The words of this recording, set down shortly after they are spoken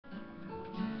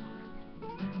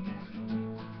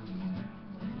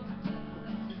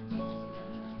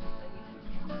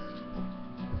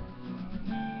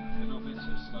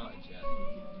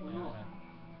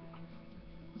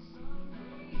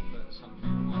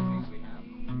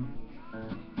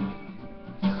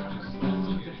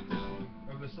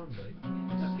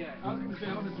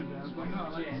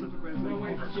Well,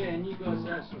 with Jen, you guys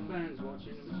have some fans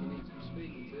watching which you need to be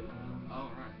speaking to.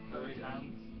 Oh, right.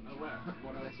 Oh, well,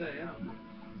 what did I say? Yeah?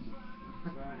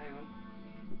 Right, hang on.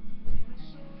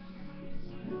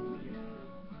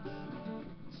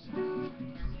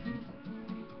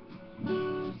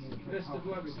 Best of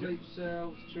luck, sleep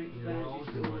cells, treat fans,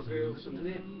 will reveal some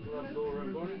nip, love Laura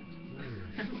and Bonnie.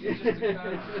 Just to go,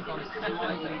 if I'm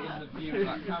smiling in the view of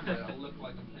that camera, it'll look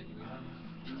like I'm taking me home.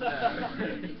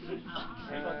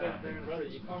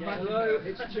 Hello,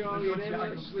 it's Charlie and Emma,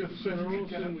 Sleeper Cellar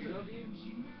Awesome, we love you.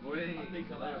 I think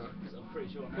I know, because I'm pretty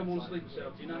sure. Come on, Sleeper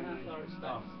Cell, do you know how far it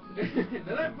starts? They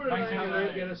don't put it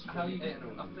out get us. How you getting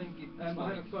on? I think it's I have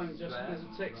a phone, just there's a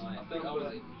text. I think I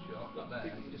was in the shop, but there.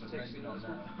 You can just text me not now.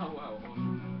 now. Oh wow.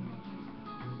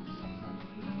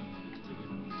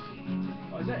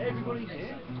 Oh, is that everybody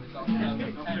here?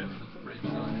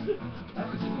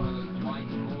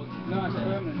 No, it's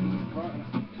permanent. Right.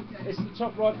 It's the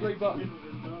top right blue button.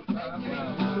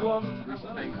 It's the one. That's the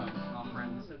big hub. Our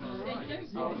friends.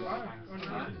 Oh, right. Who's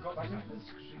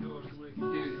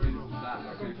that?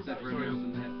 Who said reveals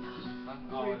and hip?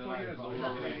 Oh, I don't know.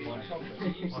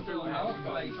 You still have a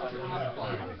place to have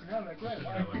fun.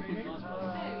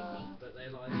 But they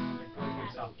like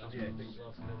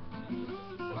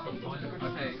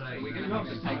Okay, we're going to have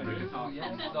to take the guitar.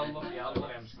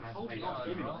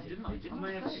 I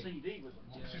may have a CD with them.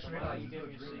 Yeah. You gave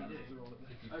me a CD.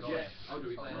 Okay. I'll do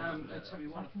it. Tell me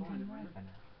what to find.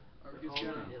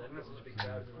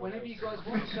 Whenever you guys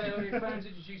want to say hello to your fans,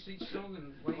 introduce each song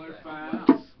and hello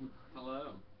fans. Hello.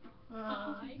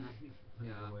 Hi.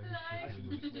 Yeah.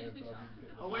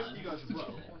 I'll wait for you guys as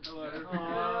well. Hello.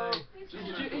 Hi.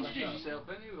 Introduce yourself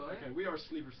anyway. Okay, we are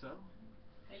Sleeper Cell.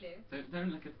 Hello. Don't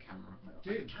look at the camera.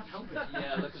 Dude, can't help it.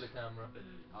 Yeah, look at the camera.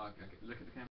 Oh, okay, look at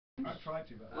the camera. I tried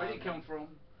to, but Where do you come from?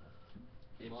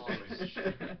 Ipswich.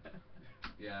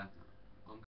 Yeah.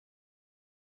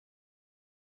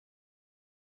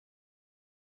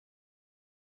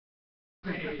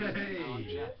 Hey!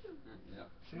 Yeah.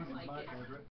 Seems like my it.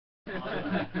 favourite.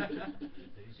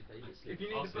 If you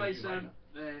need to play some,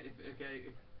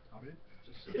 okay. I'm in.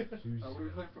 Just, What are we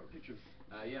playing for pictures?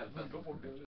 Yeah. I've got one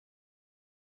going.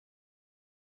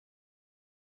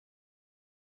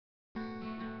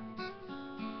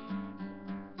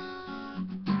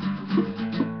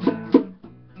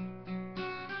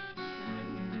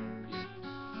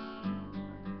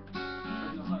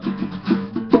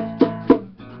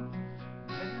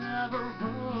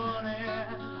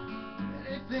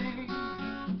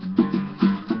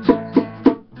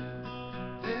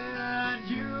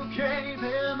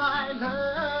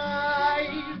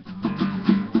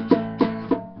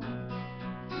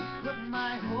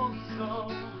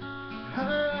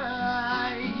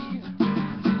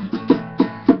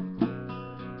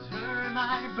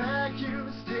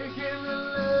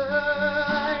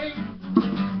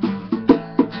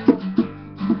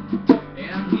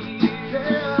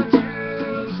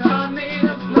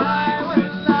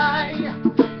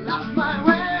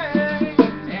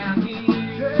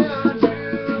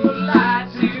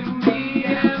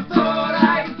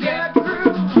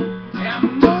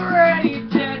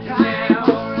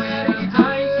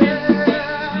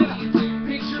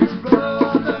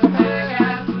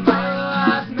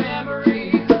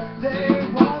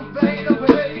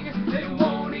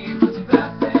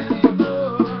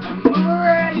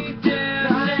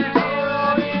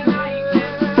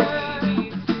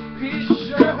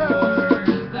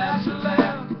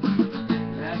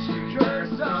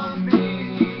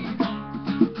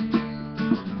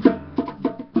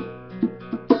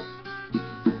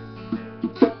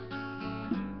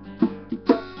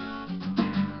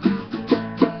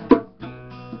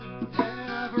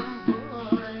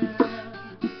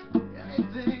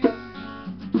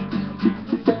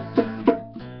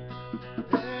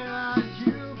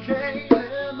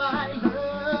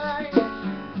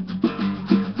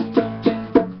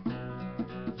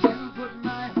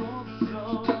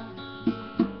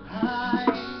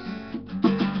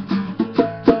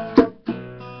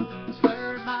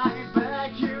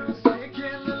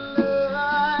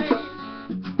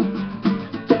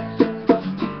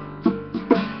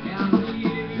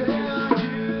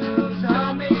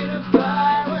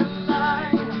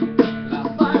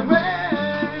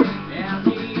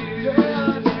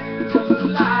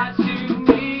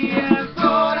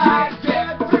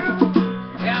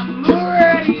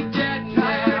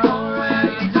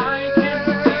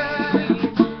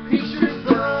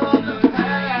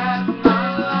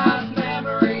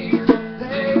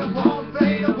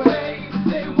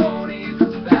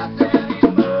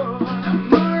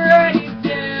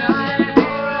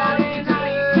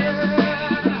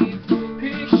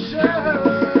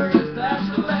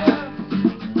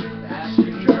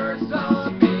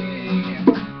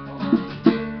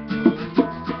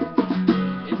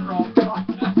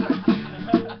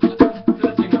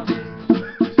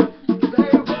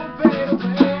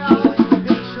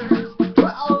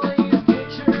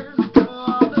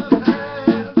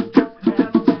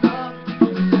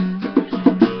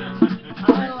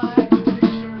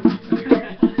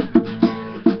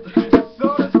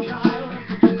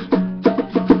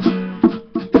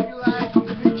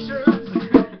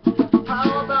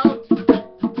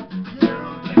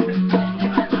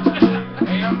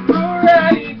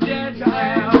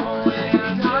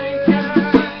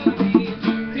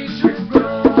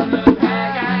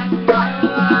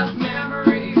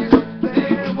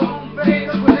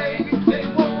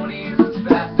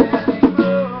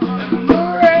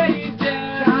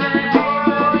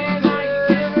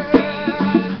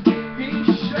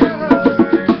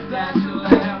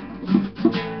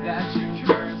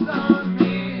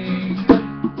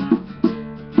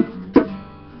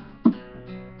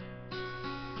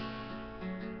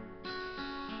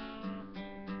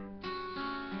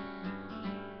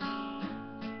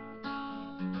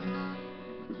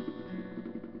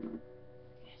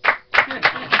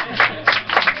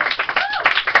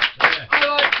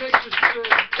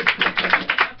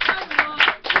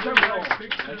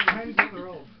 Depends what they're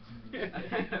of.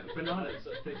 Bananas.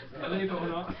 Believe it or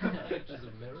not. Pictures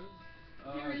of mirrors.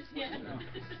 Mirrors, yeah.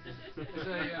 It's a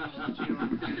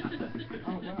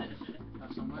Oh wow.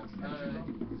 That's on that.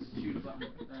 Tune button.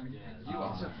 You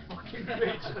are so fucking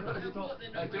bitch.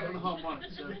 Do it on the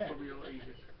harmonic, so it's probably a lot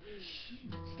easier.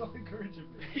 Stop encouraging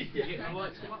me. You get the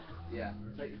lights come up? Yeah.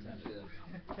 Take your time.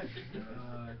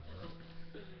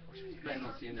 Better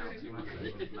not see you now too much.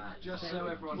 Just so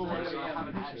everyone knows, I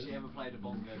haven't actually ever played a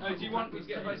bongo. Oh, do you want me to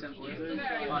get a bass amp for you?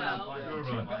 Very well.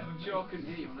 Sure, I couldn't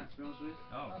hear you on that, to be honest with you.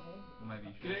 Oh, well, maybe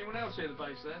you should. Can anyone else hear the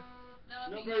bass there? No,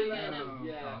 I think very you loud. did.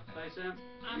 Yeah. Bass amp?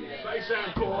 Yeah. Bass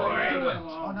amp, boy!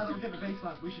 Oh, now that we get the bass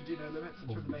lamp, we should do no limits and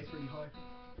turn the bass really high.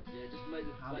 Yeah, just make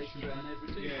the How bass much around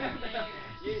everything. Yeah.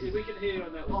 Yeah, we can hear you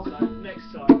on that one side. Next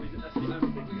time, that's the only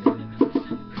thing we're going to do.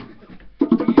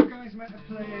 Are you guys meant to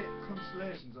play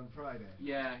Constellations on Friday?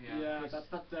 Yeah. Yeah,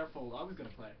 that's their fault. I was gonna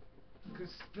play.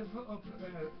 Because they put up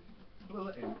a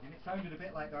bulletin and it sounded a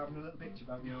bit like they're having a little bitch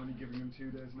about you only giving them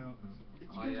 2 days notice.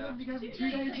 Two days Two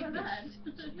days ain't notice? bad.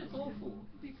 It's awful.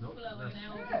 People pull out like an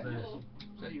hour Yeah. before.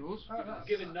 Is that yours?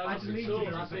 Given no I deleted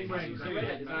it as a things friend. you say.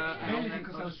 Mainly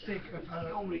because I was sick of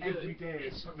Normally good. every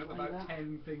day putting up about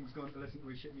 10 things going to listen to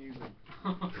his shit music.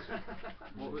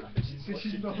 So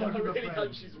she's no I longer a really friend.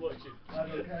 hope she's watching. I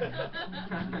don't care.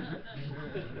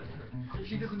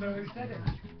 She doesn't know who said it.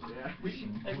 Yeah. She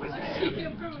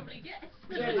can probably guess.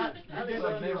 Yeah, Alex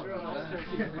on there.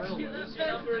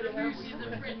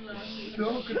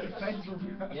 No, because the feds will be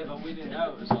Yeah, but we didn't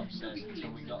know it was upstairs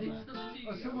until we got there.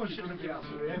 Oh, someone's going to be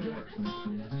after me anyway.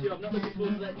 Yeah, I'm not looking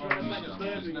forward to that drive back to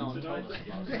Birmingham No one tonight. told us.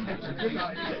 Good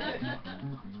idea.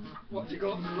 What, you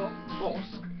got the wrong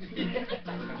mosque?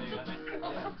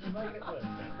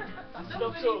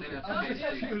 Stop talking. I'm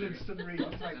just feel instant read.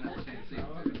 It's like,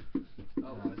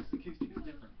 Oh, this acoustic is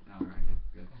different. Alright,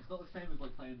 good. It's not the same as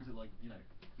like playing to like, you know,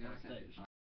 Yeah, on okay. stage.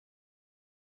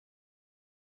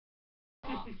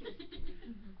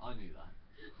 I knew that.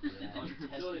 I'm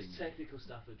It's all this testing. technical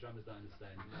stuff that drummers don't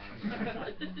understand.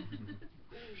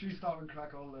 should we start and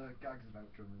crack all the gags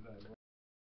about drummers out?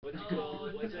 What do you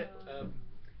call, what is it?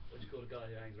 What do you call a guy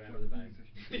who hangs around with a band?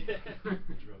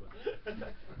 Drummer.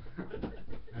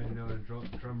 How do you know when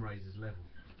a drum raises level?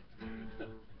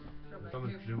 Some of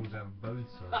the drums have both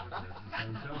sides at the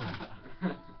same time.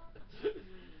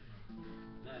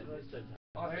 No, it's don't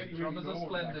I hate Drummers are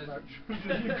splendid. You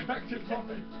cracked it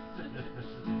properly.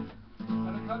 And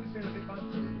I kind of feel a bit bad for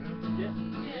it.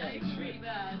 Yeah, it's really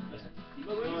bad.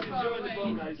 Well, we're just Far enjoying the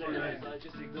away. bongos anyway, so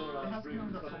just ignore It our has rude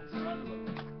come that comments. song around a little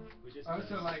bit. We just I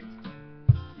also liked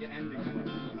your ending. I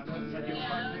know it said you were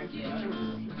Yeah, quite yeah. I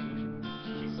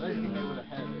don't think they would have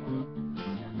heard it.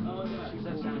 Oh, no.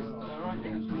 That sounds alright.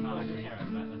 No, I can hear it,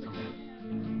 but that's okay.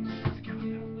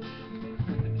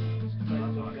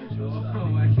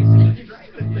 Oh, actually.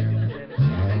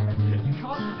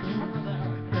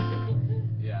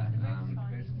 Yeah.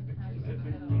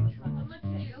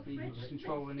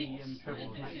 Control any treble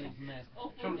mechanism from there.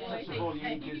 Trying to touch the Awful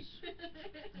volume because,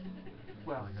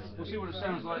 well, we'll see what it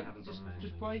sounds like.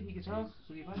 Just play your guitar,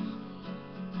 so your bass.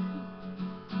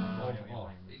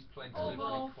 He's playing Oh, deliberately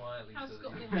well, quietly how's so that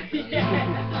Scotland? you Yeah.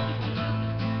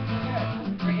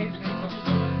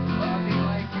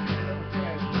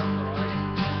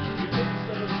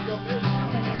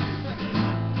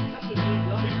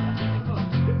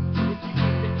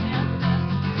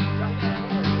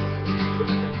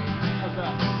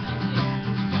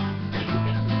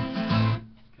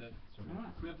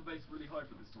 We have the bass really high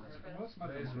for this one.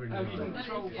 You can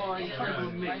control high,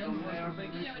 treble, mid on there, I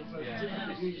think.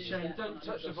 Yeah. If you need to change, don't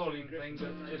touch the volume thing,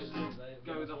 but just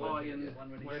go with the high and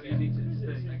whatever you need it to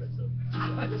do.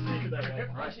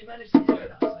 Actually managed to do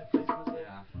it.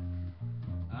 Yeah.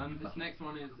 This next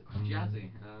one is jazzy,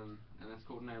 and it's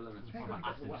called No Limits.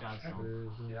 Acid jazz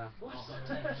song. Yeah.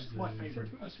 It's my favourite.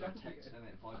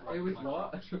 It was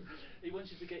what? He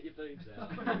wants you to get your boobs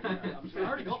out. I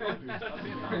already got my boobs.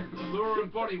 Laura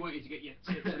and Bonnie want you to get your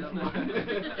tits out.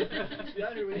 The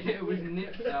only reason It was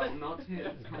nipped out, not his.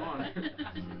 Come on.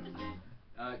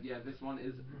 Yeah, this one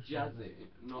is jazzy,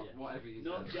 not whatever you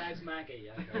Not said. Jazz Maggie.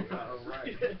 Okay. Oh,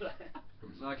 right.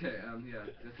 Okay, yeah,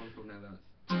 this one's called No Limits.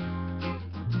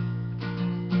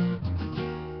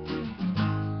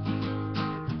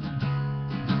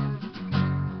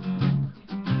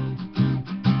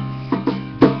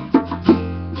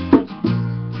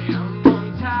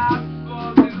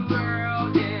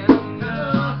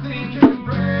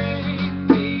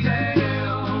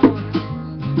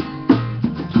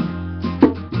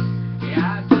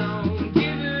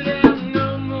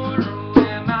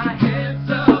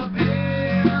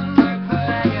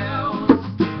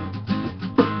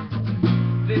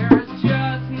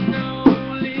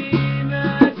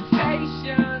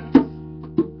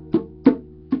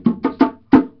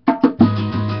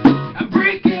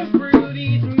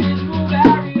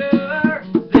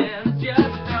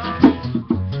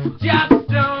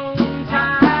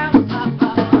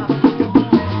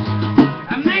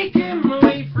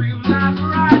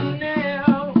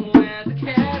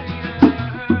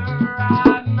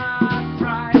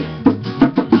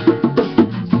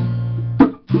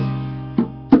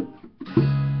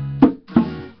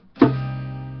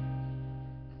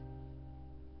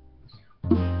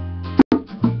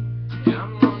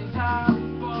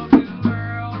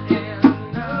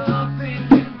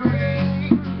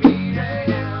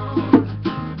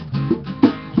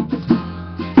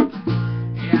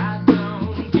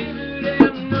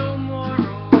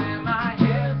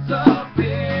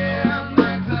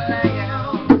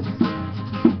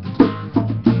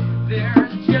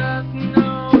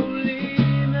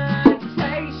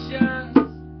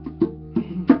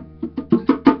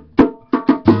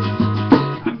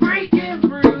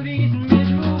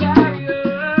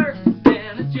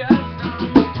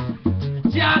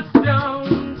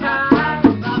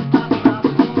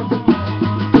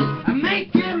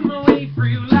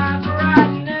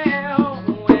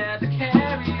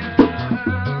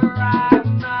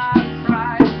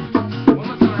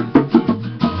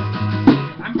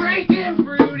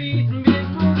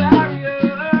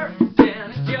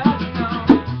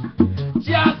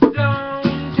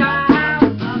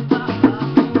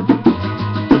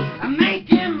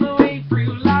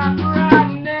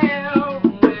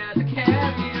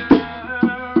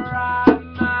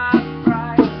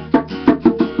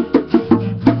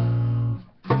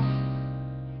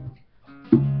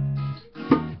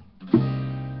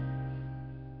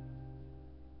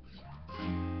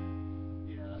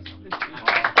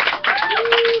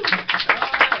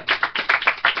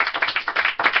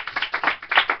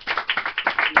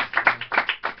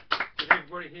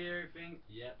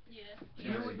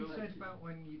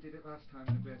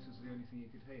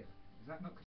 could hear. Is that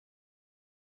not?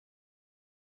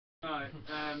 No,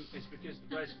 it's because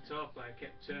the bass guitar player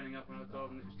kept turning up when I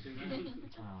told him it was too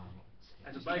loud.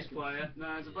 As a bass player, I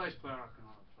can't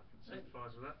fucking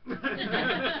sympathise with that.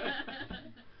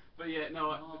 But yeah,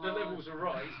 no, the levels are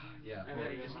right, Yeah. and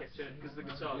then he just kept turning, because the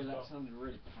guitar's got, sounded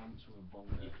really pants with a bomb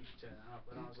you keep turning up,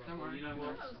 and I was like, Don't well, worry. you know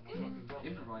what, I'm fucking bothered.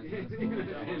 Improvise.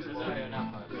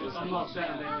 I'm not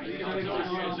sounding, Yeah, I'm not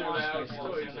we using can- loud, we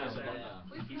toys can- are sound.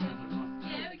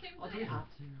 Yeah, we can play it.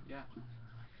 Yeah.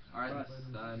 Alright, this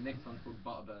next one's called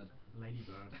Butterbird.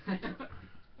 Ladybird.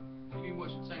 You've been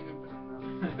watching Tango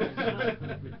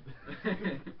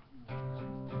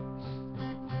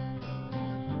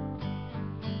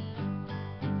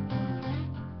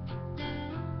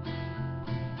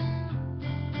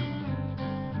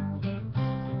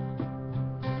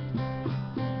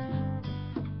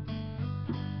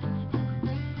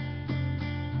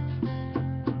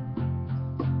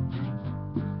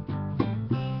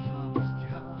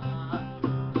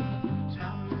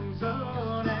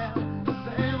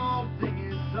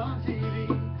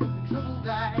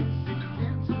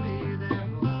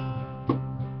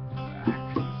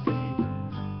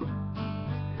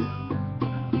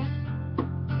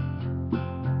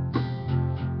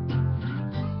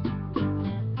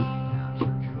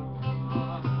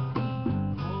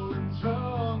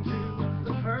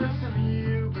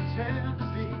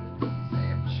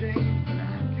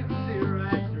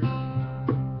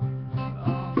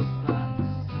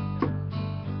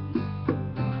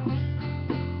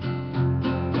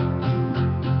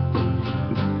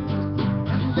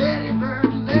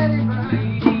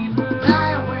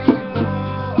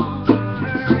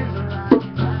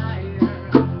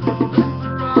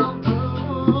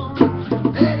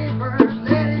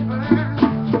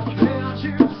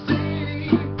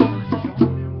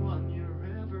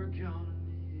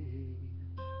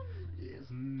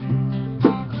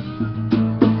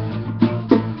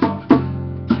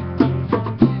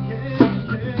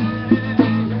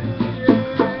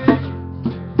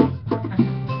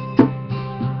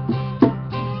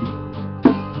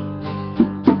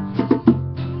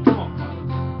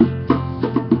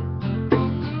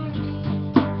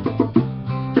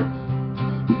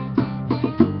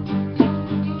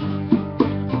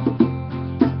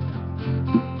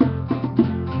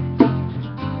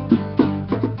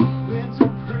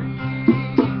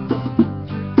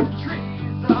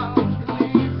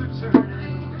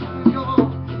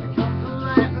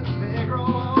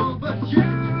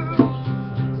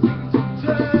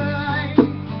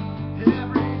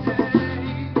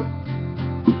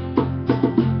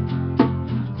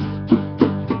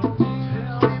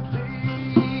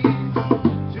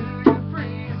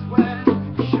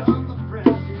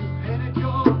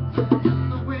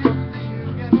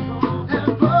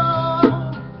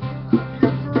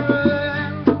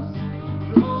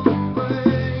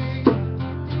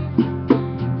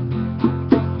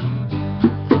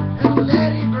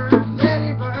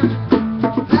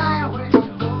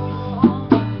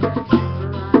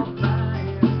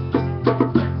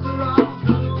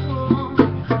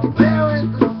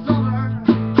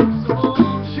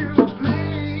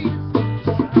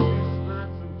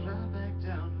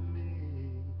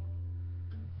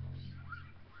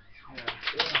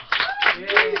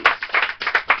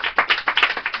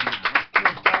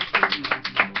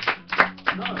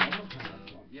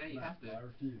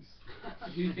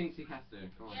Who thinks he has to?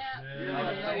 Come on. Yeah.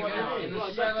 There you go. In the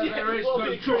Well, cellar there is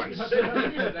no choice.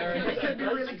 There it is. It's gonna be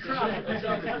really crap.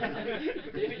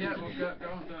 Yeah, well go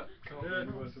on, do it.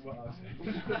 Can't be worse than what I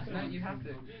said. No, you have to.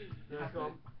 You have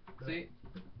to. See?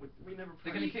 We never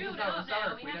They're gonna You kick us filled it out up of the cellar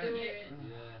now, if we we have to don't. do it.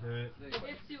 Yeah.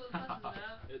 Let's see what the fuss is about.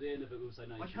 At the end of it, we'll say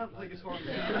no. I you can't shouldn't play play guitar it.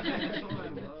 again.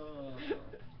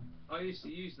 I used to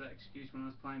use that excuse when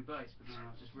I was playing bass, but then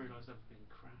I just realised that was being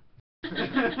crap.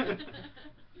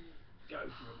 Go for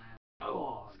it, man. Go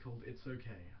on. It's called It's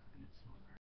Okay, and it's not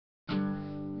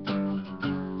very.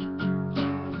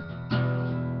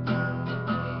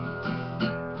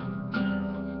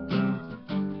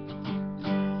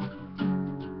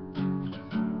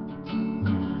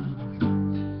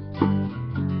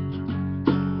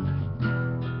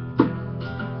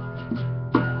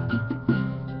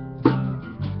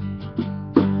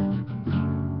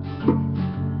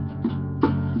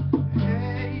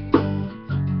 Hey,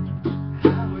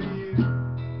 how are you?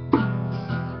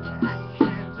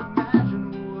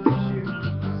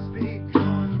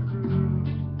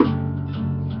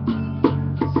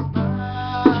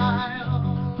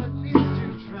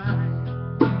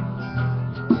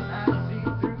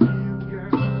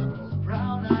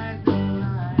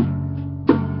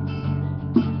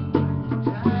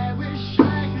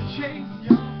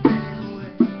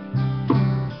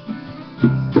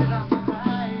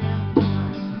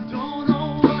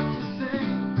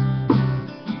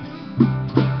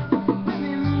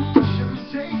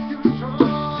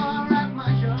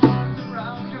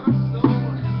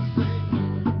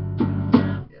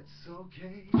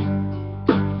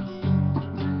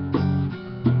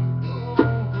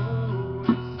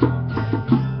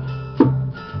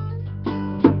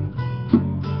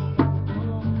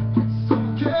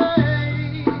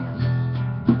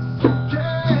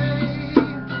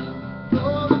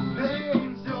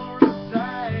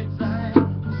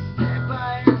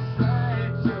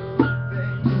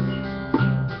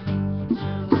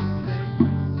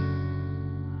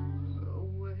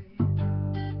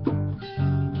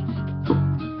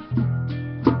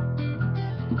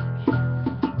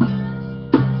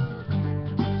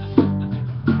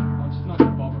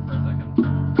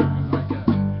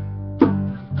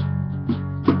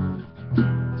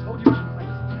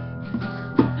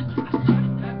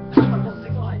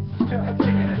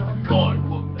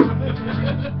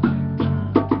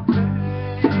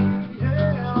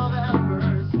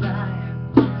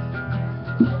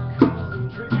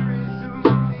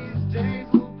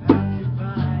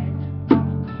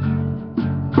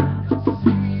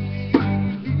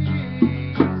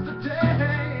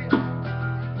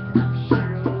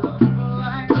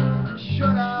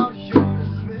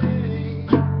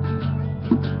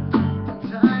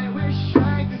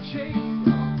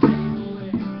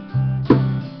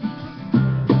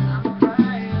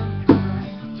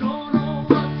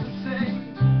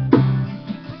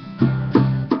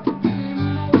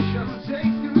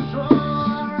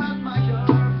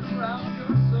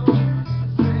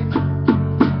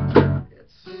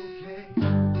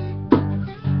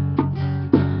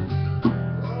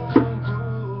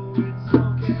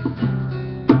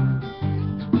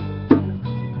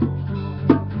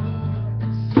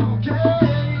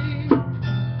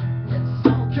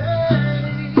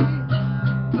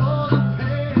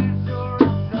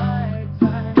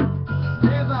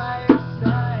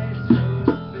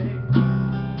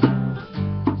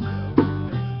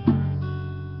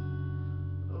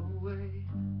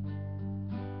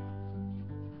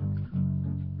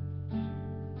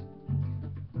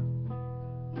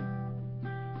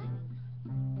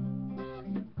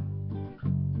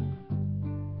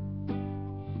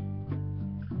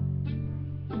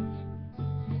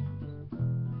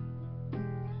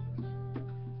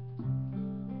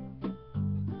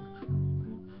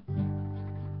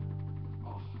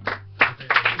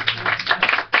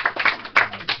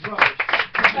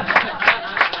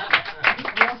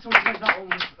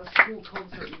 actual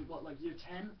concert in what, like year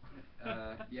 10?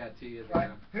 Yeah, 2 years Right,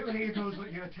 ago. who in here knows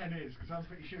what year 10 is? Because I'm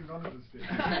pretty sure none of us do. You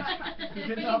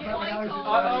Didn't get have that when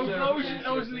I was in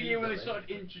I was in the year when they started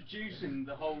introducing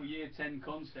the whole year 10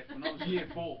 concept when I was year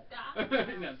 4.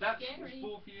 You know, that's Scary.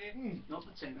 4th year, not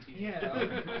the 10th year. Yeah.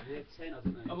 Year 10, I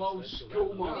don't know. I'm old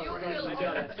school, my You're friend. real Maybe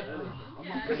I left early.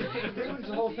 It's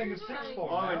the whole thing of sixth form.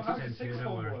 I went to How does 10th year, sixth don't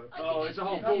form worry. work? Oh, it's a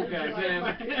whole That ball would be game,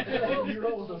 like yeah.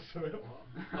 4-year-old or something.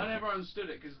 I never understood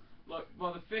it because, like,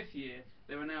 by the 5th year,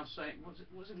 they were now saying, was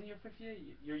it in your 5th year?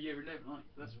 You're year 11, aren't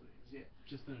you? That's what it is, yeah.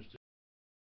 Just finished.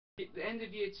 At the end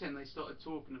of year 10, they started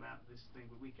talking about this thing,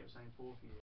 but we kept saying 4th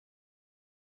year.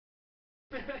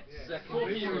 Second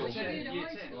Year year. 10, year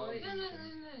 10. No.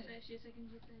 First year, second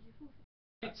year, third year, fourth.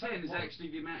 Year 10 is actually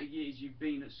the amount of years you've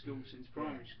been at school since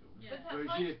primary school. Yeah.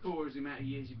 Whereas year 4 is the amount of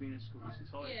years you've been at school since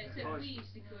high Yeah, school. so we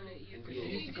used to call it year four. You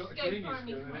used to go to go junior primary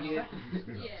school and from- then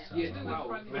Yeah. Year we 12.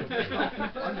 were primary.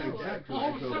 I know exactly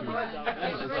what you're talking about.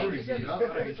 I don't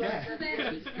care. So then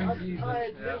it's I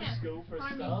had middle school for a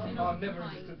primary start. and I've all never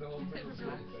combined. understood the whole Except middle for school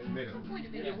primary. thing. Middle. Point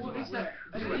of it Yeah, is- what is that?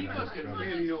 Really? You guys get Sometimes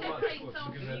Really not they much. play What, songs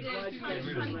because and you they're- go through they're those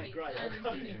really- primary great. and No,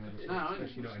 I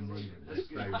Especially not in reading. That's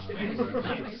good.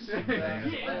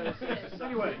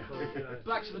 Anyway,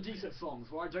 back to the decent songs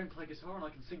where I don't play guitar and I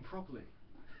can sing properly.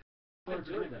 I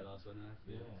enjoyed that last one.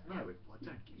 No, I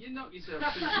don't. You knock yourself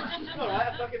too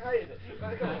Alright, I fucking hated it.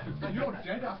 Right, go on. You're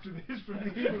dead after this from the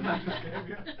evil we just gave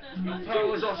you. Your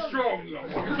powers are strong.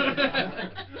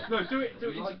 No, do it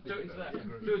into that.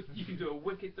 You can do a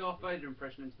wicked Darth Vader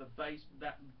impression into the bass,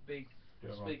 that big,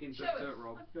 speaking to Show us. it,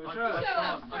 Rob. Show I us.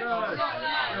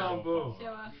 can't. Go on, Bull. Show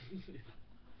us.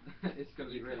 It's gonna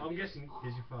be really. I'm guessing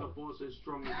here's your The father. force is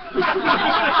strong.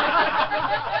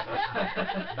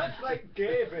 That's like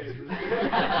gay, baby.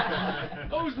 I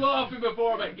was laughing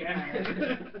before I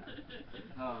began.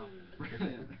 Oh,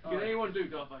 brilliant. Can anyone do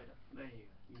Darth Vader? There you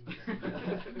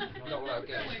go. Not without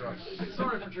getting struck.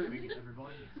 Sorry for dreaming it,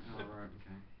 everybody. Oh, right,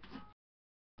 okay.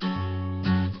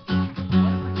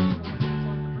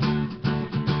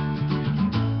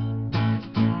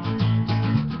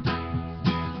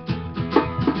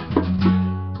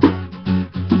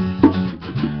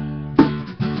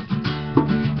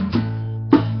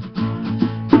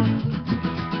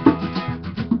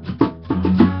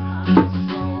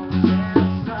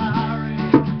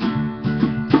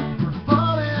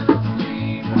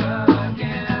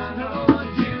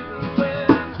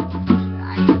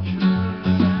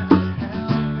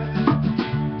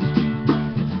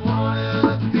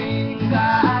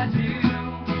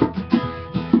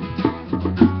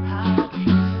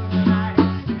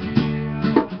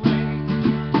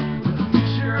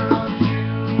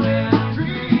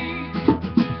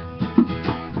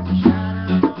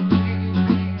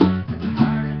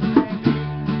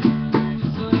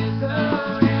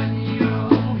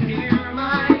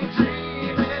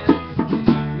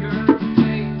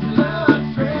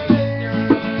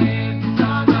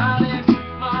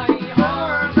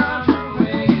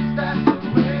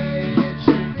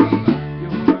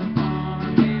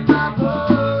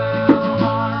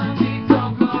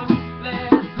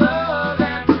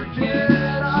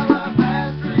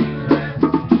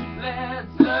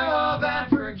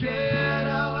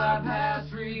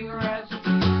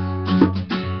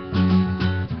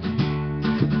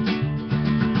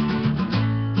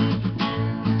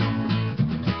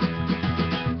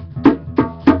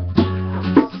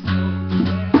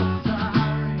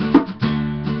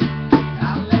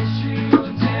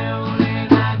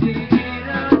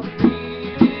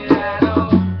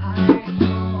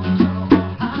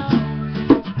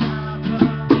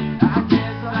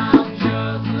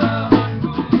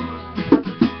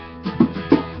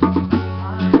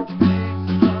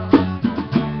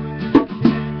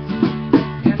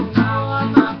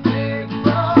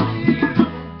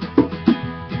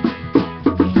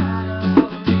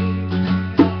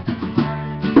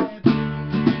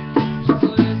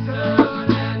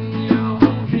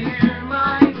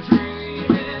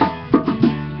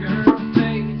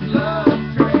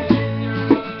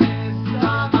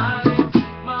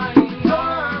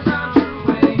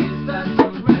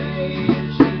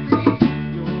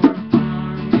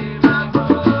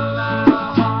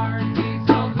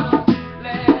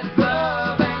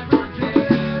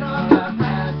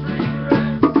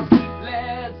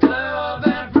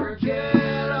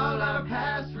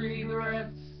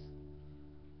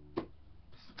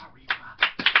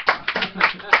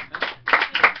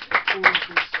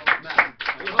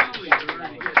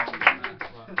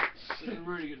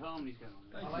 Really good harmonies going on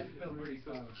there. I like Bill Murray's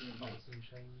style.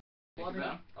 Well, I mean,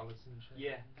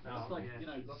 Yeah. it's like, you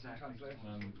know, Lost in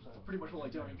translation. pretty much all I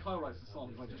do. I mean, Kyle writes the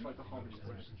songs, I just write the harmonies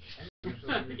for it.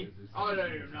 I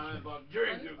don't even know if I'm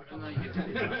drinking.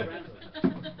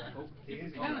 Oh, He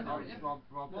is. Rob,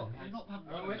 what? You're not having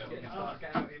Oh, wait, get out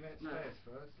of your mate's face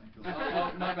first.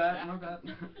 Oh, my bad, my bad.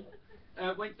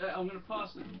 Wait, I'm going to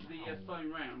pass the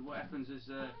phone round. What happens is,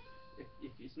 if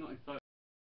it's not in focus,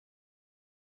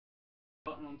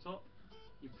 button on top,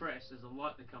 you press, there's a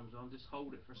light that comes on, just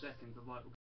hold it for a second, the light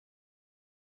will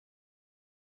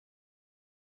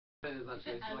There's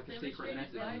actually it's like a secret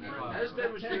message. As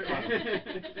demonstrated.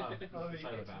 Oh, it's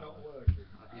not working.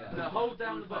 Yeah. Now hold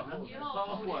down the button,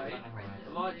 halfway,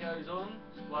 the light goes on,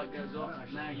 light goes off,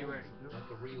 now you're ready. Like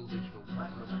a real digital Yeah,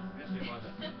 a bit like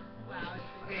that. wow.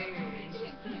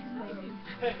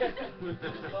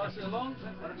 Pass it along,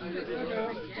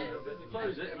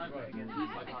 close it and open it again.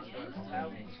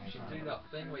 You should do that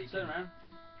thing where you Turn around.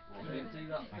 You should do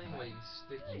that thing where you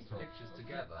stick your pictures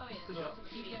together. Oh yeah.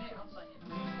 You get it off on you.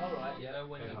 Alright. You know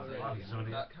when you do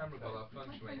that camera got that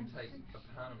function where you can take a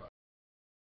pan about.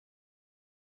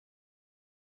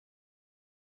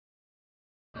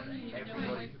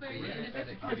 Everybody could be in it, and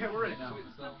it Okay, we're in it now.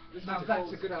 Now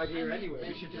that's a good idea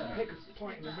anyway. We should just pick a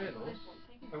point in the middle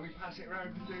and we pass it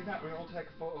around to do that. We all take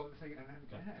a photo of the thing and then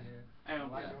Hang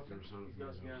on, Like you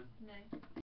guys go. No.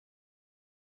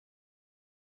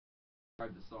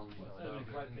 the song.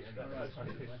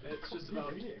 It's just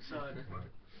about, it's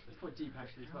quite deep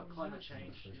actually, it's about climate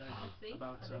change, you know,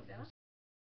 about,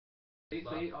 See,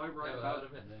 I wrote about it.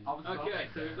 Okay,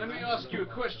 let me ask you a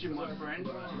question, my friend.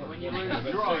 When you learn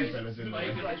to drive, are you going to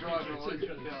drive an electric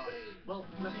car? well,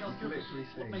 let me ask you a question.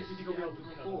 What makes you think I'll be able to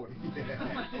afford?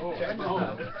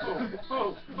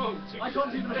 I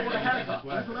can't even afford a haircut,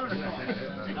 let alone a car.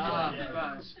 Ah,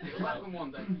 it'll happen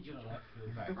one day.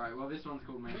 Right, well this one's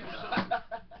called Make It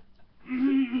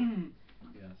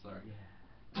Yeah, sorry.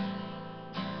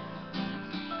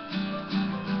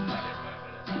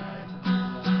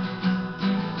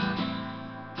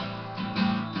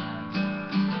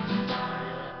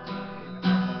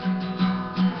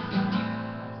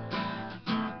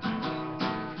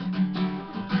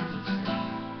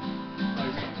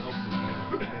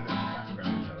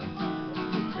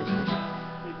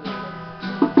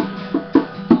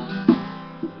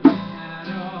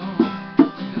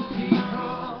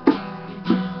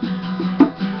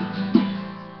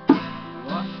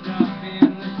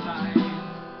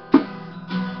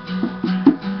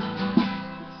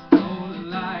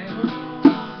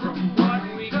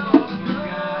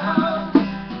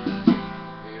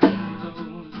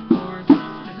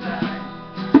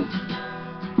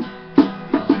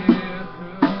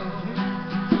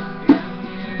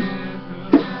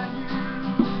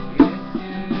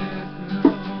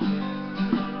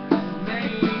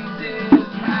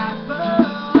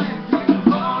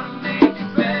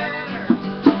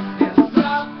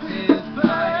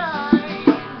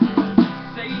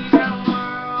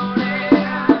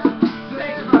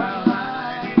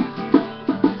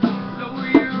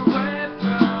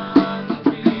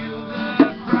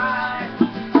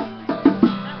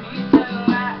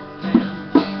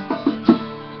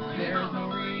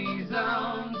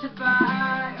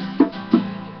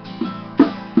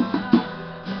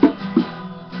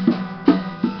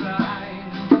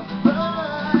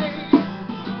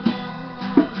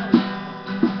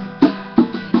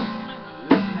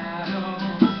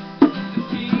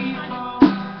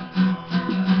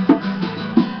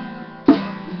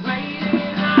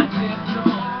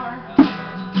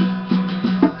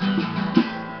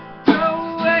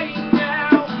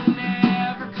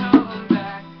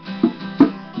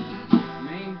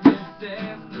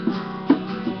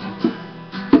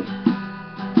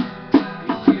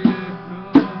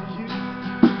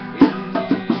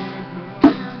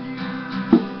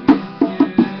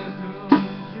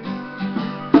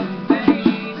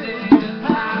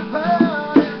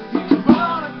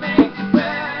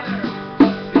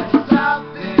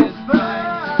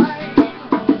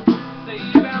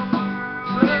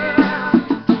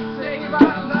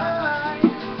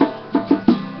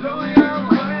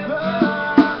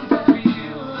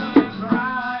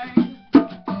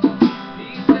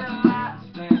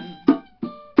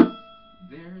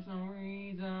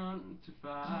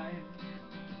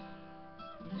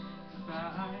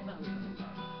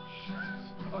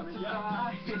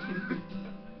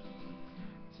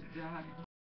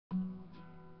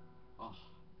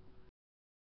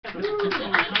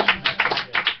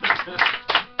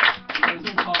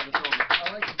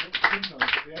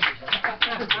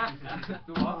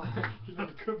 The what? You know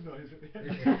the cub noise at the end.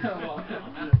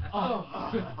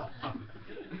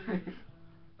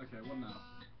 Okay, one now.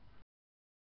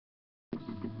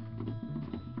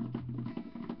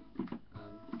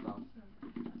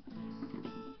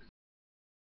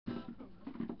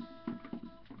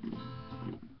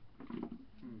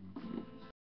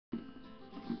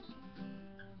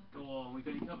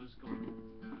 covers called?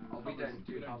 Oh, we don't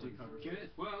do covers. Good.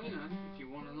 Well, you know, if you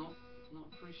want to not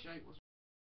appreciate what's.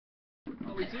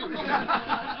 Oh, we do. Do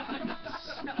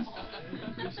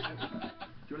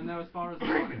you want to know as far as the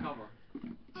cover?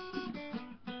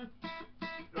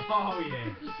 Oh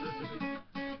yeah.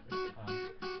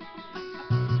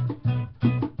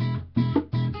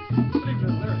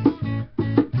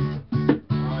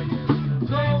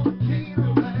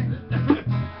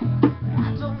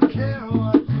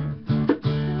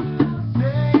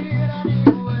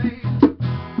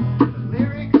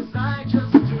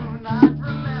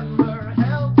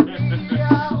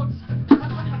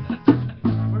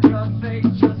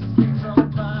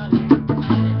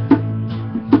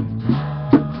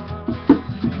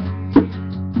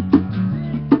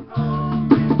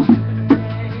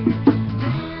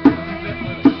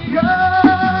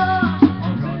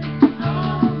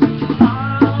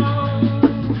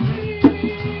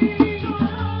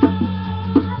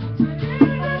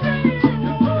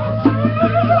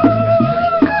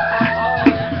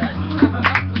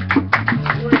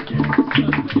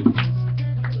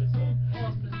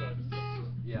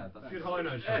 Good high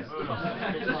note. Yes.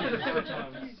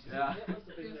 Yeah.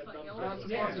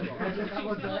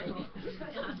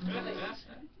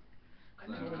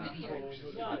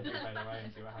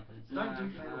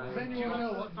 Does anyone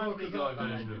know what the vocals are for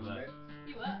that?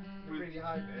 You were. The really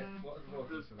high bit, what are the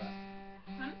vocals for that?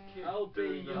 I'll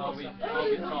be I'll be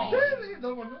gone. Really? No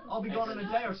one knows. I'll be gone in a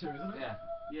day or two, isn't it? Yeah.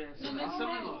 Yeah, something like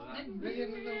that.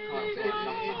 It's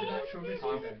an actual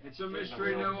mystery then. It's a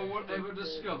mystery no one will ever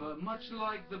discover, much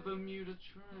like the Bermuda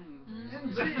Triangle.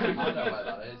 I know where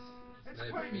that is. It's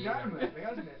quieting down lately,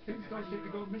 hasn't it? Things don't seem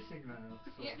to go missing now.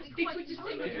 Yeah, it's quite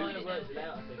distinct. It kind of worked it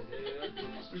out, I think.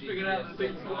 We figured out that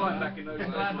things were right back in those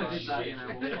days. Glad we did that, Shit. you know.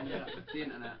 The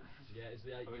internet. Yeah, it's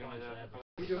the 8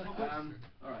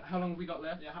 Alright, how long have we got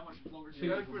left? Yeah, how much longer do You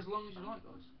go for as long as you like,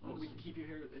 guys. Well, we can keep you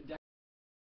here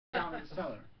down in the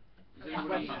cellar. Is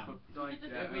anybody like, I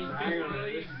mean, Hang people on.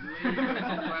 leave.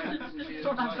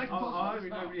 I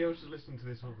think nobody else has listened to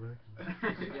this one today.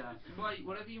 Yeah, play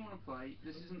whatever you want to play.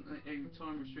 This isn't a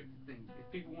time restricted thing. If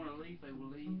people want to leave, they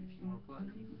will leave. If you want to play,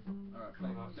 you can. Alright,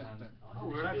 play. Oh,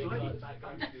 we're allowed to leave.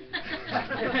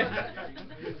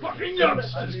 Fucking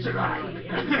youngsters tonight!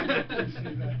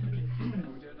 Can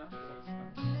we do it now?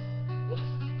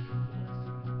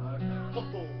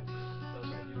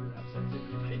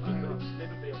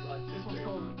 This one's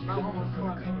called Mount Almost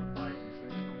Cloud.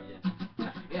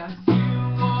 Yes. You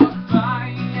walk by,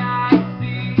 I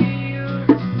see your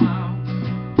smile.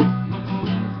 My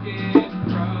bones get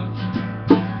crushed,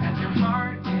 and your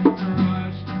heart gets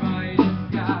crushed by the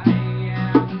sky.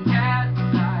 And as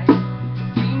I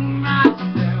see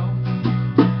myself,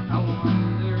 I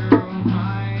wonder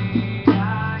why I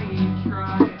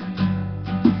try.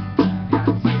 Yes,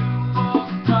 you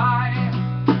walk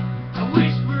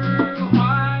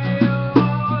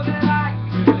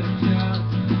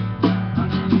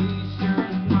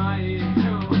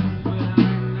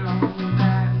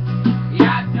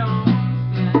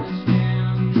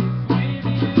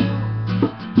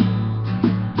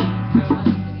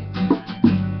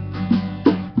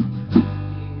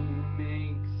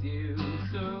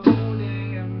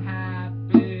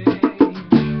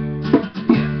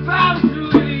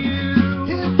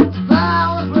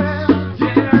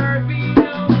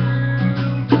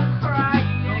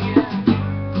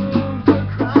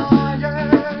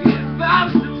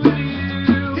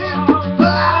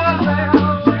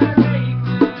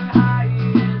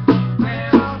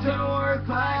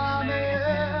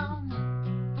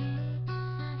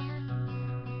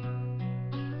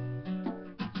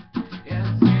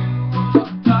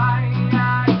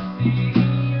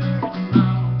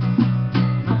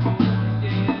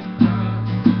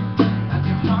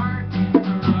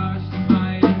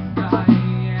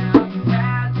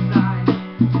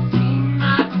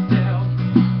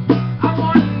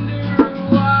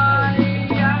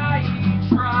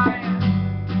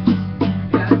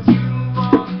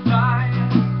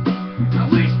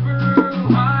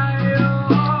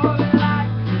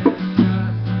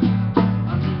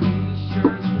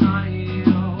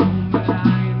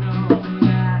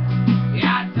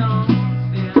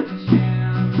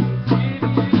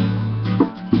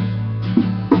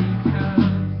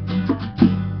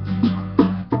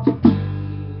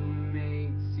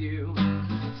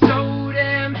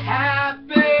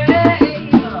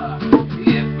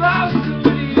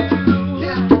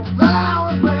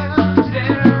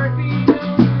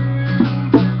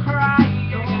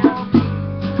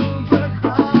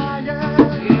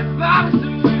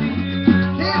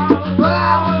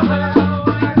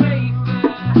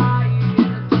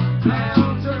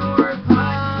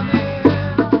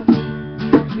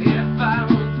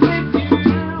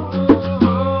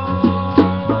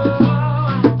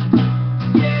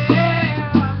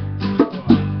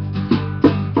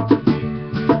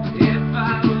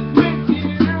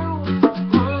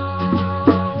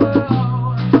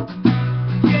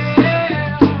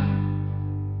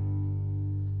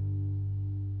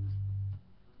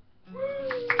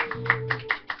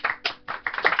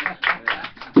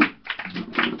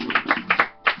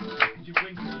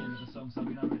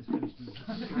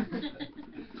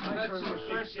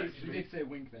You did say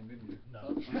wink then, didn't you?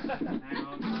 Hang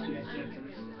on.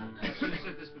 I should have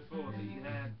said this before, that you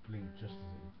had... Blink just as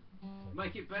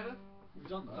Make it better? We've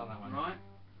done that one. Right?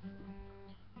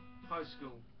 High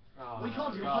school. We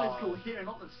can't do high school here,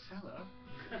 not the cellar.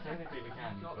 Technically we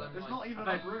can. There's not even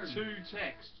I've enough had room. 2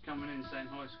 texts coming in saying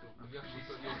high school. Have you actually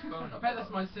got your phone up? I bet that's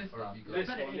my sister. Or have you got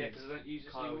This one, yeah, because I don't use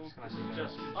this anymore.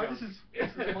 Just for This is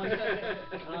my set.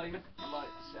 And I like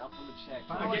sit up on the check.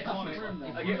 I get all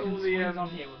the when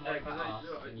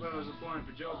I was applying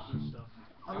for jobs and stuff.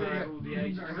 I have all the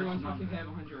ages. Everyone fucking hair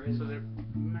behind your ears. So they're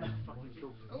mad fucking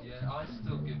cool. Yeah, I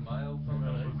still give my old phone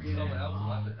number. Someone else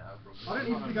will have it now, probably. I don't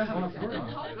even think I have enough room.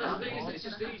 That's the thing, it's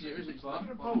just easier, isn't it? It's like,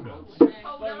 Oh, no.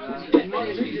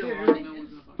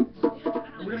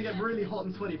 We're gonna get really hot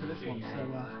and sweaty for this one, so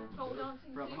Pole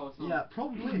dancing Throughout the whole too? time. yeah,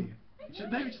 probably.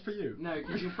 Maybe just for you. No,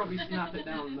 because you'll probably snap it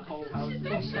down the whole house. It's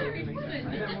so stupid. And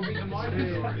then we'll be the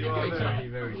You are very,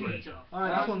 very good.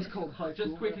 Alright, this one's called High School.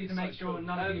 Just quickly to make sure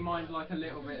none of you mind like a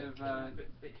little bit of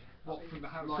What, from the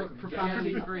house? like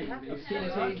Profanity? free.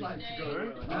 I'd like to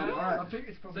go. Alright. I think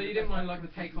it's So probably you didn't mind like the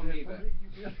take on me bit?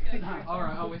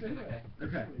 Alright, I'll listen, okay.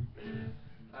 Okay.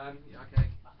 Yeah, okay.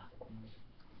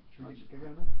 Should we get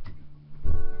going now?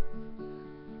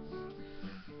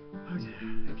 Oh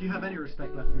dear. If you have any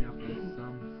respect left for me after this,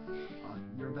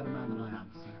 you're a better man than I am,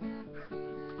 so.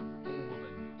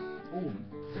 All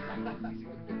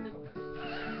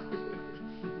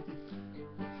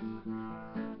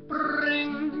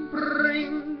Bring,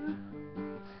 bring,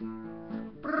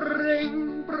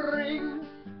 bring, bring.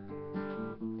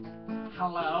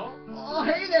 Hello? Oh,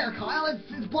 hey there, Kyle.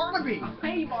 It's Barnaby.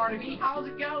 Hey Barnaby, how's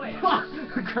it going?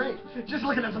 Great. Just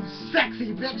looking at some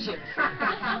sexy bitches.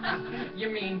 You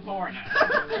mean foreigner?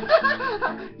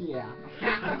 Yeah.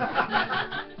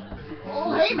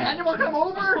 Oh, hey man, you wanna come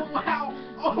over? Wow,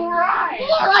 alright!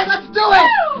 Alright, let's do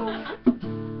it!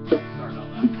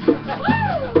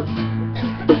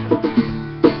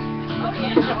 Oh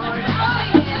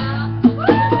yeah.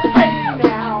 Hey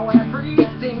now,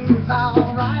 everything's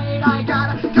alright. I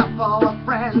got a couple of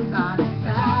friends on a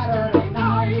Saturday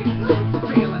night.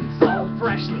 Feeling so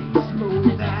freshly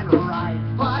smooth and right.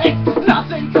 But it's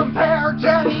nothing compared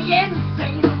to the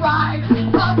insane ride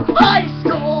of high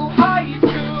school. High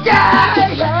school!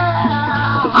 Yeah,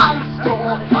 yeah! High school!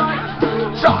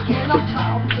 Talking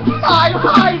about my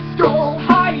high school!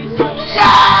 High school!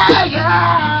 Yeah,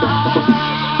 yeah!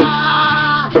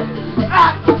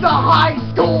 At the high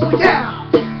school, yeah!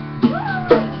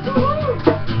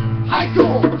 High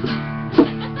school!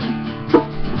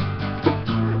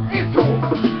 It's cool!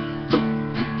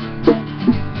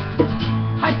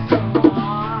 High school!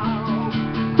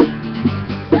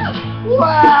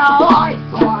 Well, I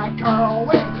saw a girl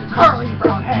with curly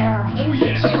brown hair. Oh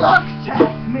yeah! She looked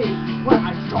at me when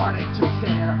I started to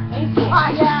stare.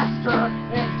 I asked her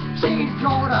if she'd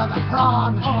go to the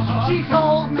prom. She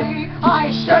told me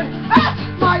I should ask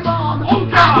my mom. Oh,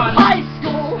 God. High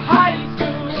school, High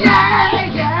school! yeah,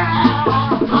 yeah.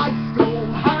 High school,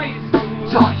 High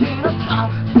school! talking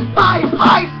about my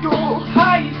high school.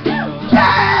 High school!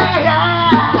 Yeah,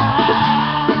 yeah.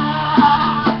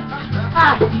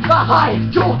 At the high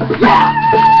school, yeah.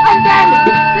 And then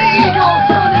the Eagles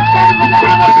threw the tent in the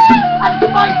heavens and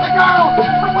spiked the girl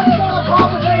from what's more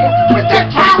probably with their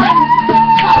talons.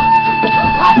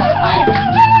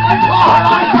 And tore her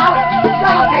eyes out.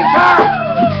 That'll teach her.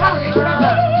 That'll teach her.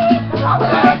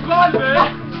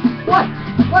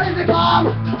 What is it, Mom?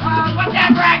 What's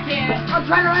that racket? I'm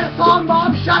trying to write a song,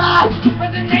 Mom. Shut up.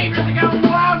 But the neighbors are going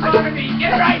wild over me.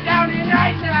 Get right down in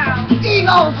right now.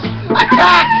 Eagles,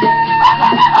 attack!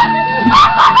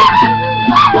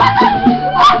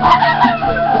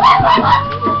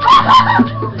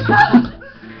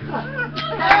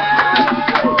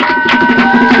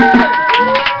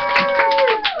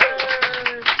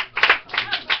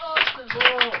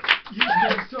 You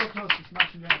came so close to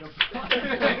smashing your head up.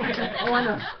 Oh, I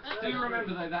know. Do you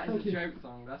remember though, that is a joke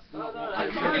song. That's not what I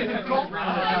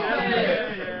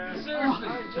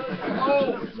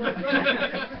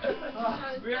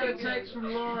We had a text from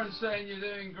Lauren saying you're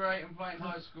doing great and playing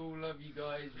high school. Love you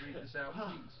guys. Read this out,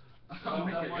 please. Oh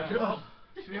my God.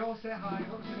 Should we all say hi?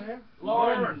 What's your name?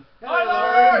 Lauren. Hi,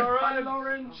 Lauren. Hi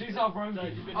Lauren! She's our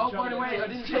roadie. Oh, by the way, I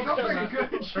didn't text you. very good.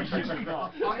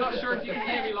 I'm not sure if you can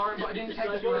hear me, Lauren, but I didn't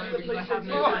text you earlier because I have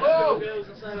no Girls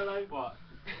and say hello. What?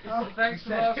 Thanks for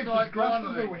last night,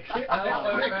 finally.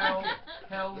 LOL,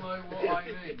 hell know what I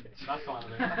mean. That's fine.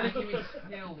 Give me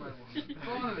hell know what I mean.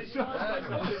 Finally.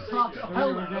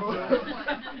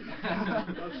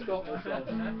 I'll stop myself.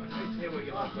 Here we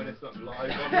go when it's not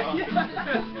live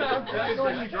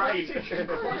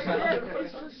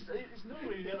It's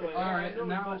normally the other way around. Alright,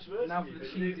 Normally now much worse for than the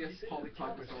you, cheesiest but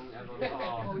polytype song ever.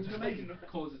 Oh, it's amazing.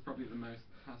 Causes probably the most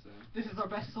hassle. This is our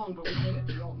best song, but we hate it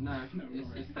beyond. No,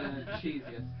 it's the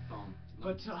cheesiest song.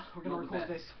 But we're going to Not the record best.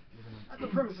 this at the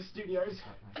Premises Studios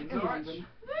in Norwich. London.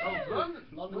 Oh, London.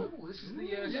 London. Oh, this is the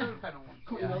Yeah. solar panel one.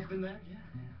 Courtney Love's been there, yeah.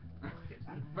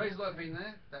 Ray's like been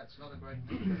there. That's not a great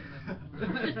thing.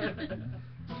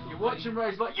 You're watching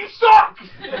Ray's like, you suck!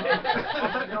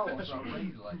 Yeah,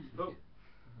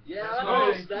 That's I right.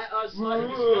 noticed that. I was slightly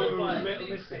disturbed by a bit on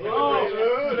this thing.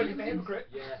 Look at the hypocrite.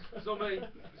 Yeah. It's not me.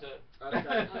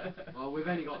 Well, we've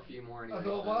only got a few more anyway. I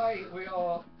thought, why we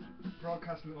are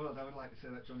broadcasting the world, I would like to say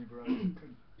that Johnny Burrows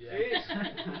couldn't. Yeah.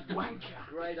 Wanker.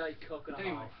 Grade A cock and a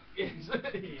Anyway, half.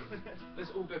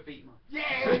 let's all go beat him up. Yay!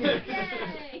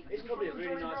 It's probably a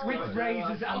really nice With guy.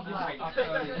 razors and black.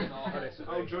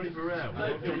 Oh, Johnny Burrell.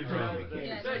 No, Johnny Burrell.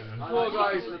 Yeah. Come on,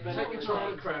 guys, take control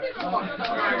of the crowd.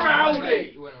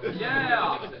 Rowdy!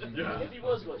 Yeah! If he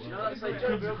was watching, I'd say,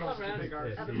 Joe, Bill, come round,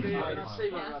 have a beer, and I'll see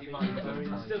what I think.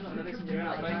 I'm still not going to listen to you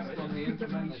out. Based on the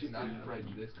information I've read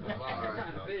this time.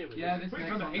 Yeah, this next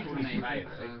one's called Naked,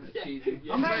 so cheesy.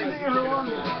 Amazing, everyone!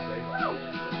 Yeah.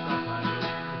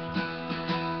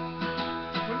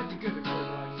 Wouldn't it be good if we were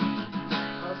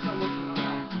like, someone from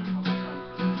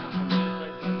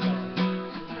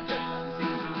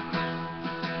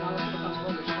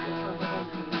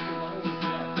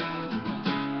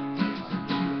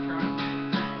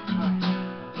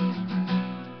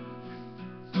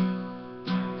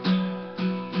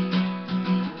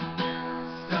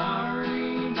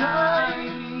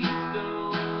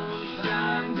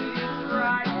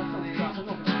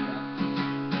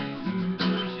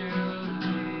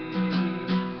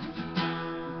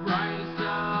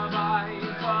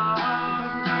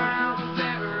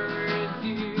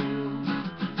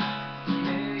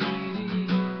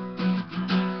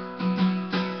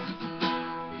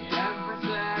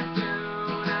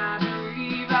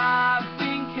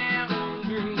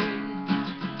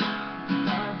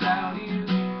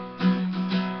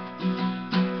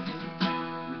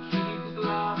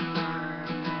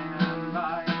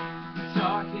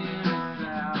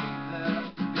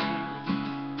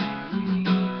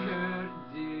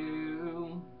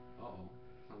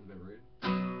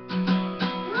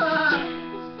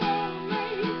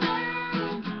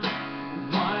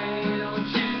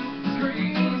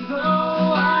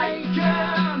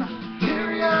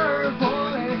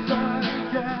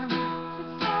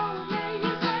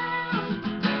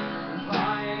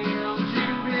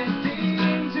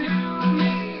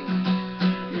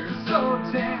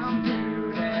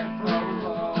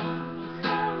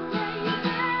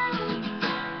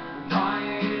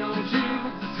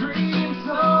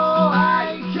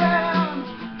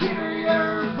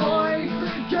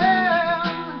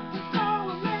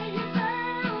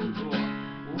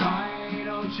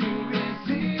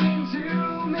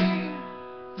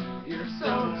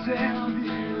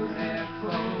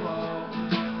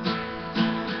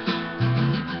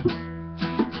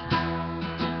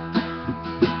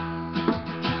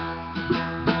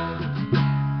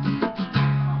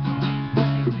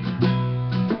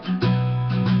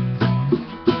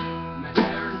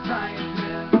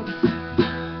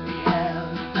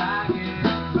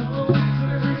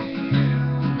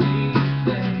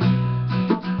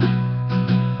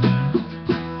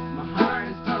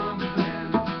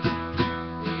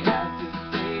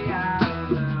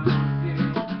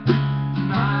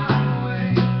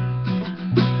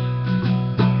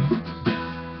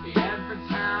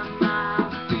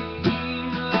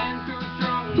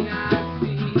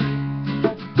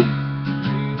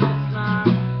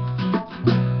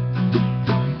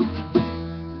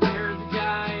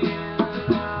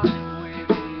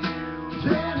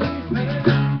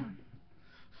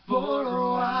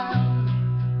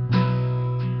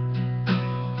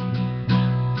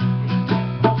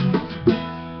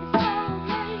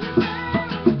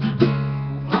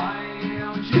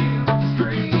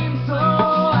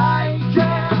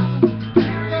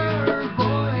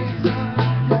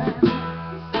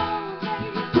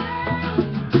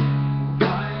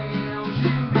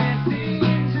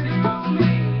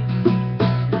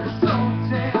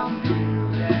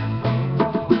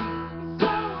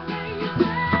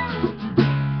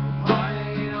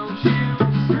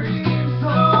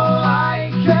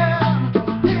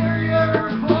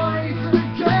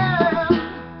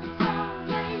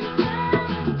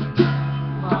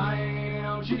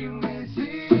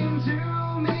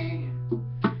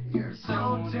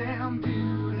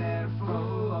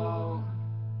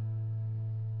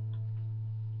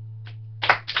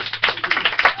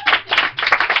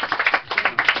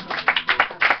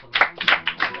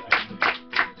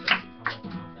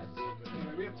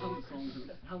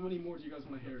How many more do you guys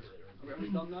want to hear? Are we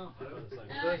done now? First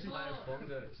player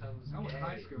bongo, it sounds I want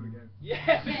high gay. school again. Yeah.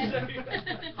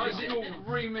 High school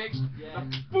remix.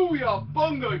 Booyah!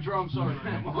 Bongo drum solo.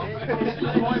 Come on.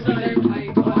 Why we don't play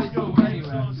high school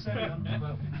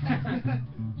anywhere?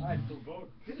 I had full board.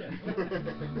 Did you?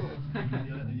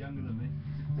 You're younger than me.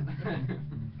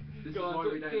 This Go is on, why do-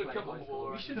 we don't do a play couple high more.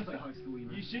 school. We should play high school, you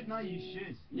know. You should know, you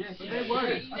should. Yes, But you they should. won't.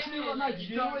 You I tell you what, no, definitely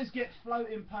you don't. always get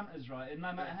floating punters, right, and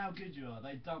no matter how good you are,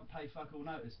 they don't pay fuck all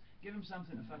notice. Give them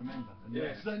something to fucking remember. And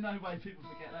Yeah. there's no way people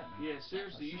forget that, man. Yeah,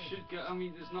 seriously, you should go. I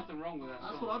mean, there's nothing wrong with that.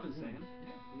 That's song. what I've been saying.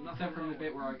 Nothing Except from wrong the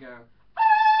bit with where I go.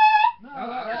 No,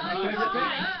 Oh, that's my favourite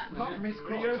bit. Apart from his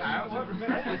crotch.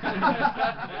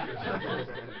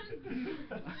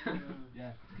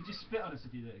 Yeah. Could you spit on us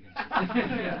if you do it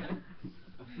again?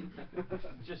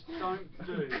 Just don't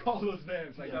do it. Call us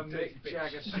names like You a Mick dick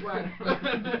Jagger bitch. swag.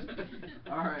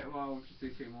 Alright, well, just do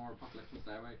two more Apocalypse and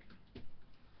stay awake.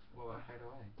 What about Fade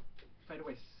Away? Fade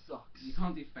Away sucks. You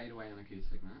can't do Fade Away on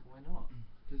acoustic, man. Why not?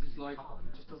 Because it's like.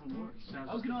 It just doesn't work.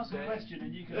 I was going to ask a question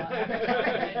and you can like,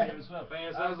 as well.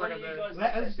 Yeah, sounds like a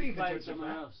Let us see the playing judge of somewhere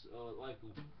that. else or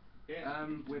local.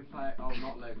 We're playing. Oh,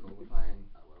 not local. We're playing.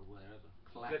 Wherever.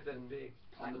 Clacton big.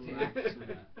 on the Clacton.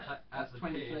 Phoenix. At That's the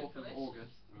 24th of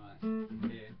August. Right.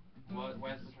 Here.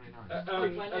 Where's the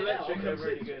 29th? Electric are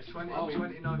really good. 29th.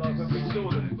 Like when we saw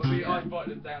them, I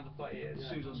invited them down to play it. As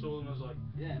soon as I saw them, I was like,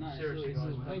 Yeah, no, seriously, it's all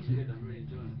guys, thank man. you. I'm really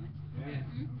enjoying it. Man.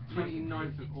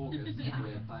 29th of August,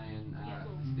 we're playing.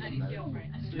 And his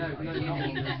girlfriend. No, not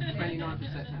August. 29th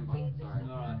of September. Sorry.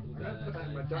 Alright, we'll go Put that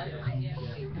in my there. diary.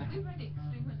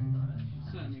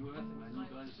 Certainly worth it, man. You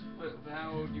guys, for how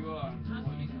old you are and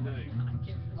what you can do.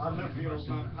 I love the old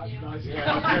man patronising. I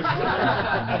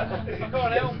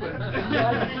can't help it.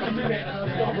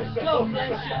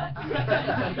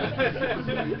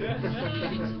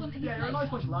 Yeah, you're a nice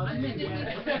bunch of lads.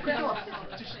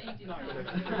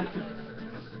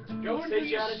 Go and do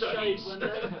your studies.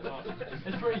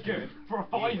 It's pretty good for a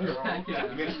 5-year-old.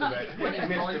 Yeah. Missed a bit. When you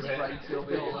missed a bit. He'll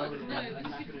be all over. Anyway.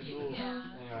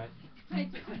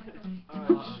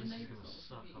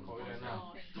 What are we doing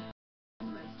now?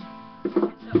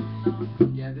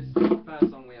 Yeah, this is the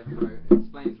first song we ever wrote. It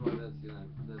explains why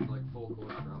there's like 4 chords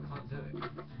throughout. Can't do it.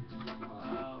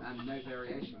 And no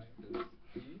variation.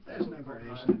 There's no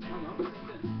variation.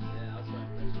 Yeah, that's right.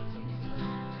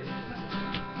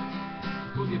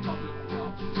 Called the Apocalypse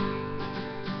Rock.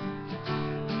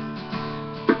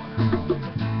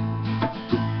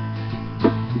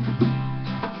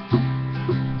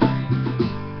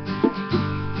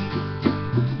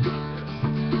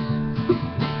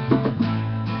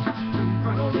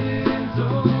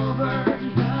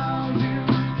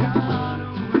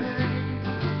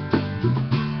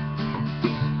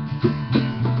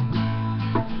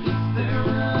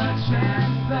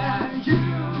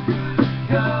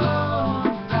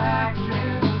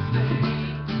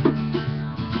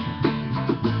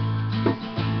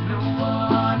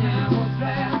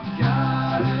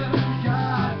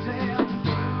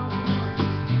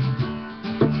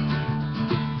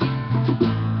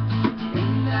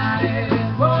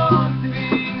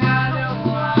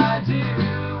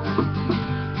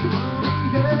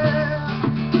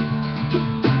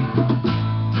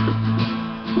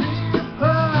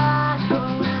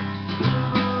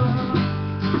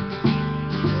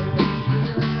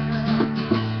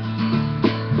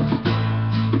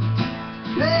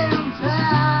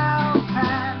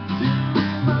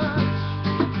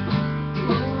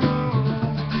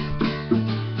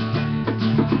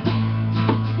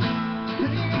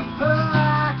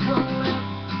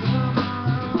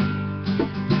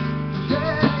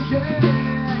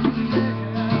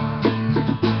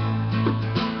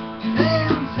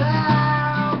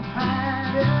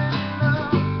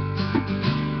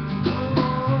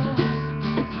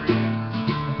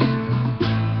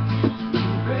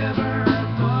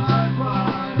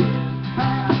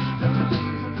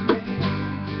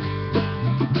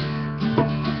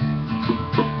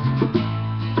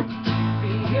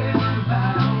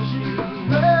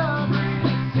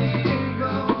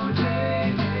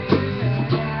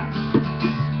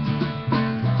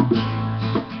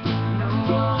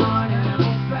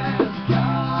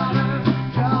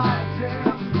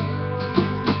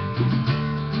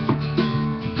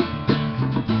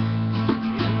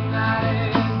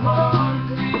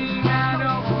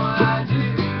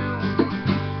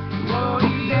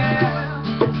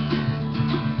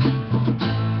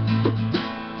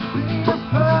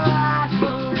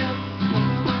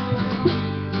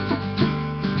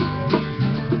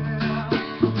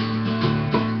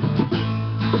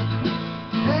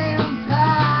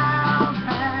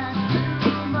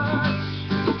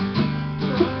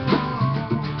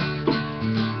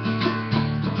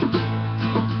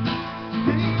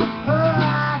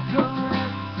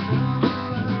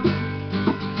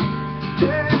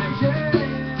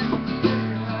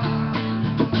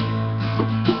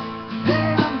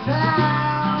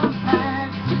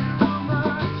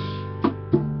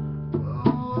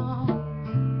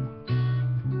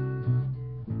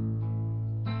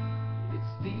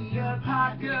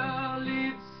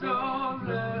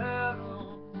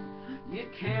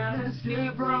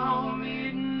 from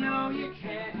it, no you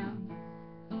can't.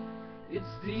 It's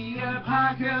the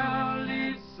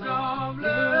apocalypse of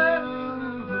love.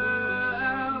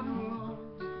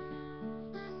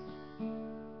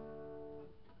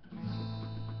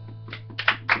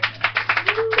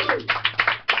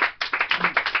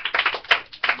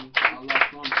 Our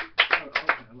last one.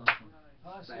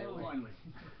 Stay finally.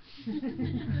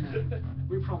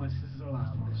 We promise this is all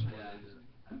out. Yeah.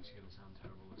 Actually gonna sound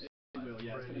terrible. It will,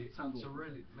 yeah, it's gonna sound It's a awful.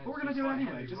 really. But we're gonna do it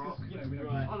anyway, just 'cause, you know, we don't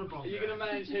Right. On a Are you going to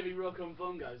manage heavy rock on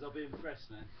bongos? I'll be impressed,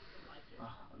 man.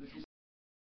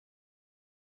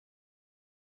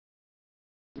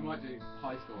 We might do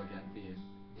high school again for you.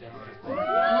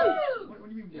 What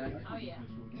do you mean? Yeah. Oh, yeah.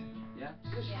 Yeah?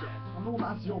 I'm the one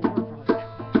that has your word for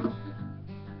high school.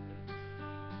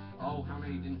 Oh, how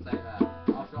many didn't say that?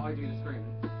 After I do the scream.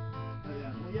 Oh,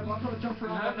 yeah. Well, yeah, but I've got to jump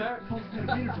around like No, a complicated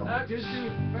beer drum. no, just do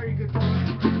Very good drum.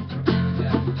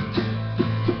 Yeah.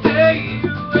 Stay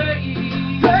away,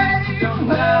 don't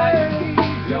die,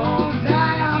 don't die.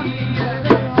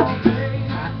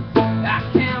 I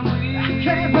can't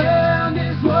win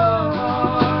this war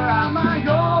on my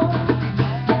own.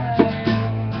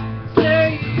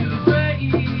 Stay away,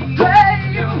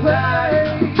 don't die.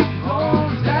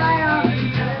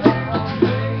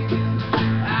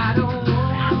 I don't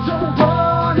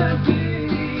wanna be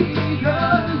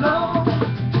alone.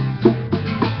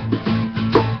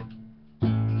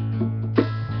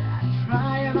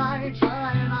 I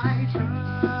try. And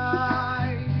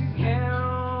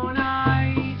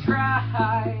I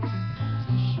try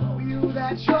to show you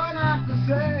that you're not the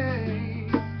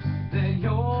same. That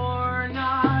you're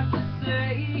not the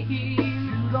same.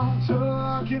 You don't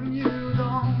talk and you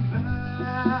don't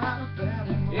laugh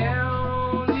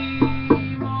anymore.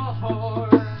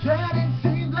 Yet it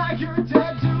seems like you're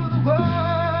dead to the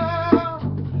world.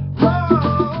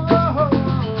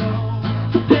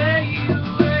 Stay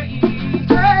away,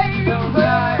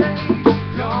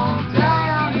 don't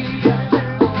die.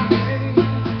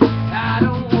 I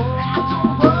don't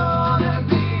wanna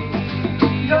be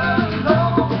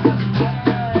alone.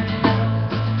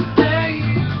 Stay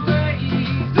away,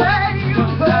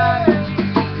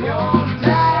 don't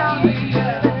die.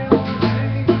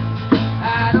 I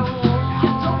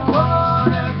don't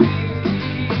wanna be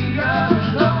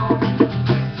alone.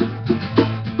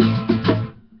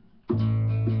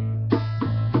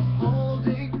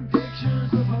 Holding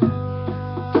pictures of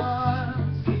us,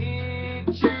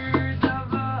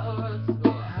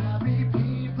 happy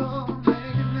people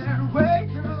making their way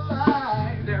through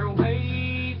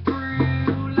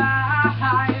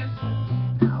life,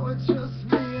 Now it's just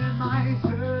me and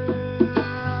myself,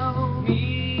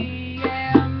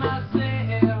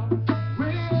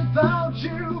 without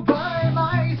you by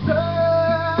my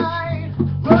side.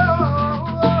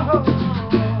 Whoa.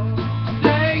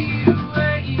 Stay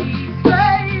away,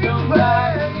 you're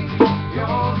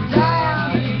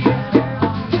dying.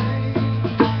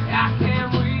 I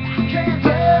can't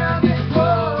bear this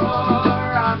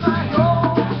war on my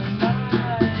own.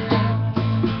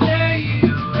 Stay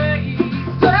away,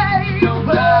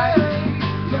 you're dying.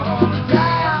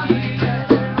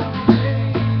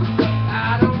 I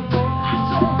don't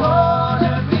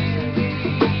wanna be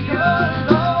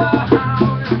alone.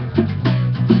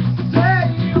 Stay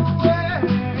away,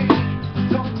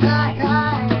 don't die.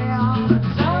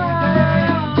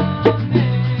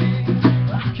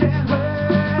 I can't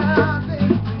wear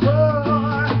this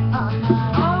war on my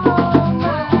own.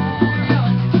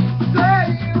 Stay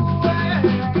away,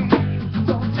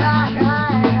 don't die.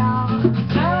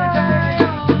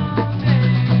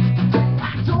 I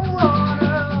don't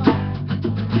wanna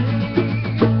be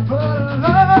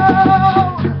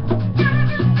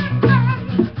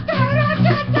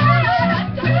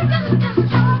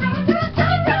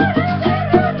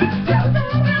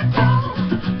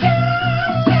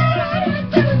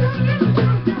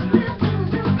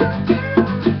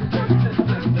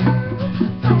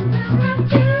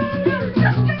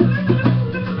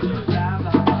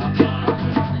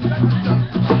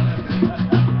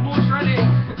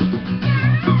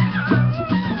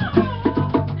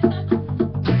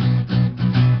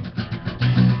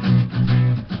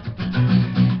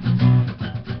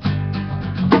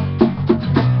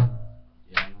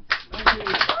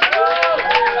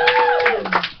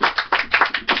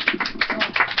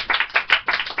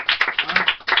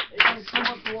Thanks so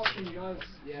much for watching, you guys.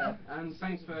 Yeah, and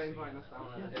thanks for inviting us down.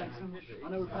 Yeah, thanks so much. I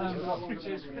know we've had a lot longer.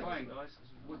 Cheers for playing, guys.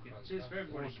 This is wicked. Cheers for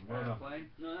everybody for playing.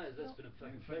 No, that's been a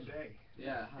fucking Fair pleasure. day.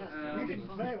 Yeah. We didn't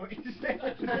play what you said.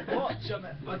 Watch,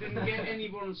 I didn't get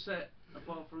anyone on set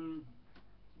apart from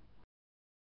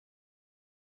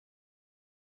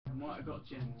might have got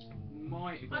Jen's.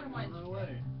 Might have I got don't mind. yours.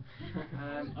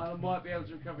 And I might be able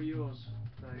to recover yours.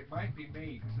 So. It might be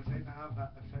me, because I seem to have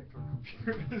that effect on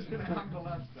computers in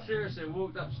ambulance. Seriously, I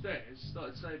walked upstairs,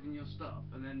 started saving your stuff,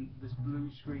 and then this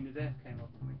blue screen of death came up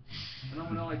on me. And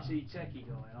I'm an IT techie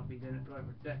guy, and I've been doing it for over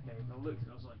a decade, and I looked and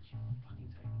I was like, you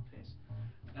fucking take the piss.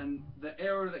 And the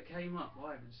error that came up,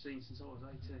 I haven't seen since I was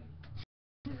 18.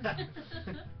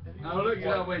 And I looked at it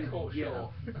and I went,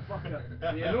 yeah, fucker.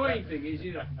 The annoying thing is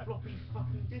you had a floppy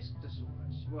fucking disk to sort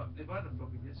that shit. Well, if I had a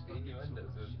floppy disk, I could sort that shit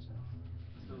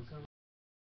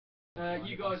out.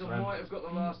 You guys, I might have got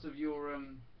the last of your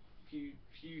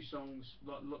few songs,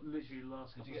 like literally the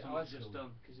last couple of songs just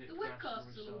done because it. The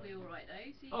webcasts will all be alright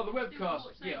though. So oh, the webcast,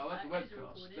 watch yeah, those I like the back,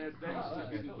 those are webcast.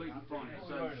 recorded. They're completely fine.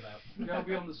 So they'll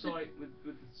be on the site with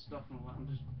the stuff and all that. I'm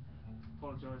just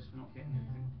apologise for not getting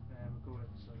anything recorded.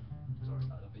 So sorry.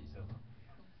 I'll beat yourself up.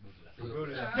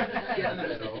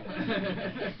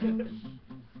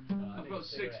 I've got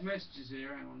 6 messages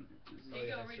here. Hang on. You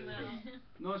gotta read them out.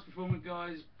 Nice performance,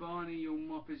 guys. Barney, your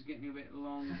mop is getting a bit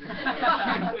long.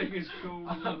 Thing is cool.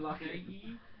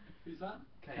 Katie. Who's that?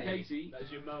 Katie.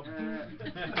 That's your mum.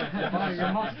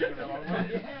 Your mum's getting a long one.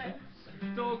 Yeah.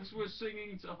 Dogs were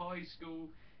singing to high school.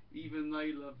 Even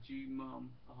they loved you, mum.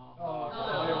 Whose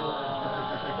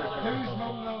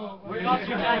mum though? We love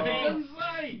you, Daddy.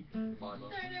 My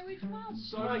mum. Don't know which one.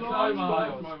 So My long.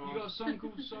 mum. You got a song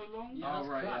called So Long? Oh,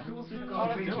 right, yeah.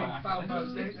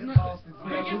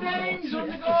 Pick your names on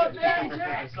the goddamn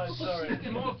text. So sorry.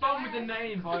 More fun with the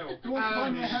name.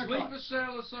 Sleeper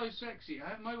Cell are so sexy. I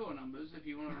have mobile numbers if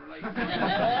you want to relate.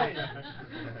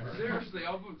 Seriously,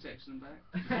 I will text them back.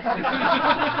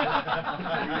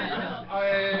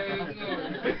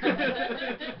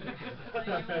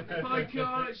 Hi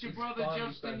Carl, it's your brother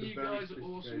Justin. You guys are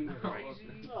awesome and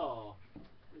crazy. Oh.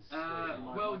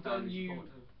 Well done, you.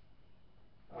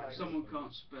 Someone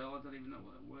can't spell. I don't even know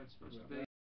what that word's supposed to be.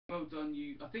 Well done,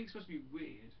 you. I think it's supposed to be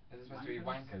weird. Is it supposed to be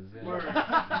wankers? Yeah. Word.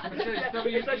 It says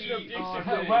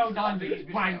W-E-R-D. Well done, It's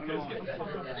wankers.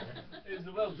 It's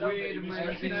a well done. Weird,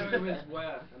 amazing.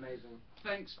 Amazing.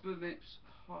 Thanks for lips.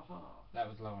 Ha ha. That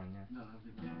was Lauren, yeah. No,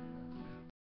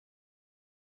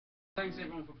 Thanks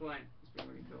everyone for playing. It's been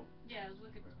really cool. Yeah, it was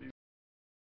wicked.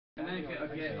 And anything I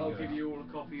get, I'll give you all a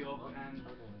copy of, and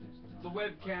the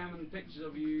webcam and pictures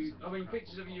of you. I mean,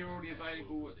 pictures of you are already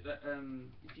available.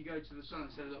 If you go to the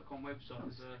sunandcellar.com website,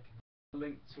 there's a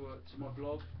link to my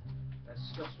blog,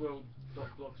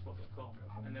 discussworld.blogspot.com,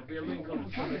 and there'll be a link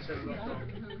on sunandcellar.com.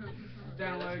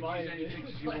 Download, use any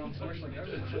pictures you want. Feel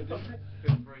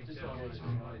free to.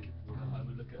 I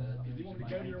would look at If you want to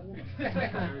go to your woman.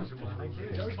 Thank you.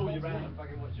 Don't pull you around and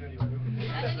fucking watch you anyway.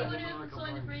 And anyone who wants to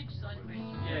sign the bridge, sign the bridge.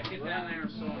 Yeah, get down there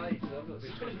and sign.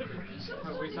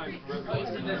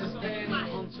 There's a pen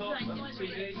on top of the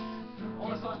CD. I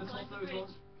want to sign the top those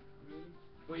ones.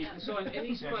 Well, you can sign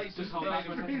any space that's available. I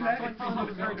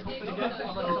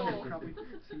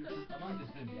might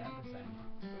just do the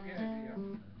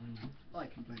ampersand. I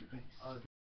can play the bass.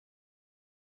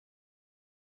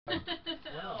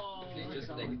 Just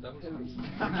take them.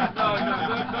 No,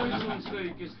 those ones do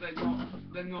because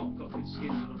they're not got good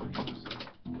skins on them.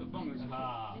 But bongos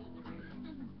are.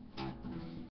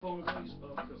 Bongos are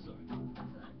cool.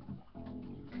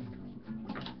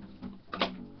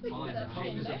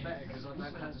 Bongos are better because I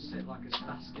don't have to sit like a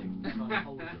spastic and try and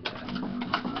hold it.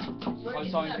 I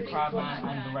signed the Crabman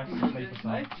and the rest of the Sleeper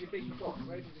Cell.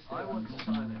 I want to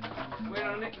sign it. Where did I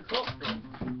nick the clock from?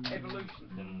 Evolution.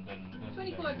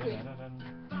 25 quid.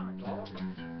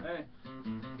 Hey,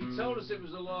 he told us it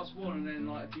was the last one, and then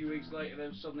like a few weeks later, there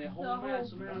was suddenly a whole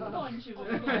mass around. Bunch of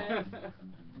them there.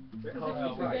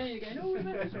 There you go. Oh,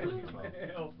 that's blue.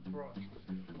 Off the price.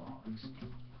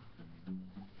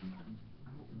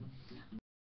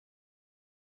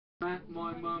 Matt,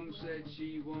 my mum said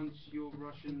she wants your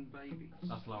Russian baby.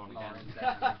 That's Lauren again.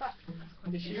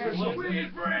 Is she Russian?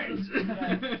 Weird friends!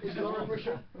 Is Lauren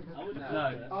Russian?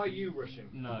 No. Are you Russian?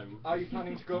 No. Are you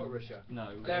planning to go to Russia?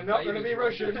 No. They're not going to be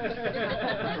Russian.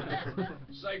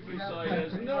 Safely say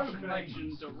there's no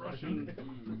connection to Russian.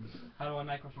 How do I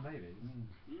make Russian babies?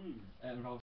 It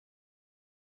involves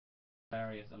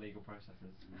various illegal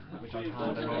processes, which I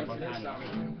can't involve my hand.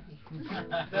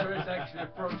 There is actually a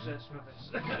process for this.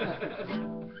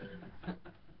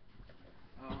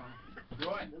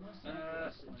 Right.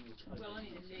 Well, I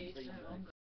need to leave, so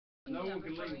No one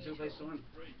can leave until they sign the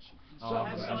fridge. Oh, So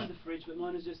I signed the fridge, but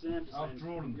mine is just an ampersand. I've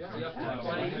drawn them. Yeah. I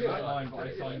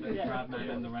signed the Crabman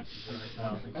and the rest of the Sleeper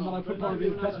Cell. And then I put probably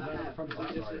the present down in front of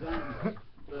Just it. a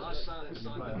I signed the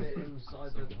bit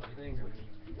inside the thing.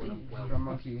 Drum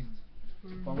monkey.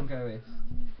 Bongoist.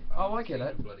 Oh, I get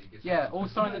it. Yeah, all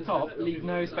sign at the top, leave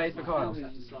no space for Kyle. Do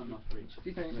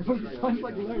you think? Sounds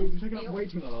like loads, you're taking up way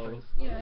too much space.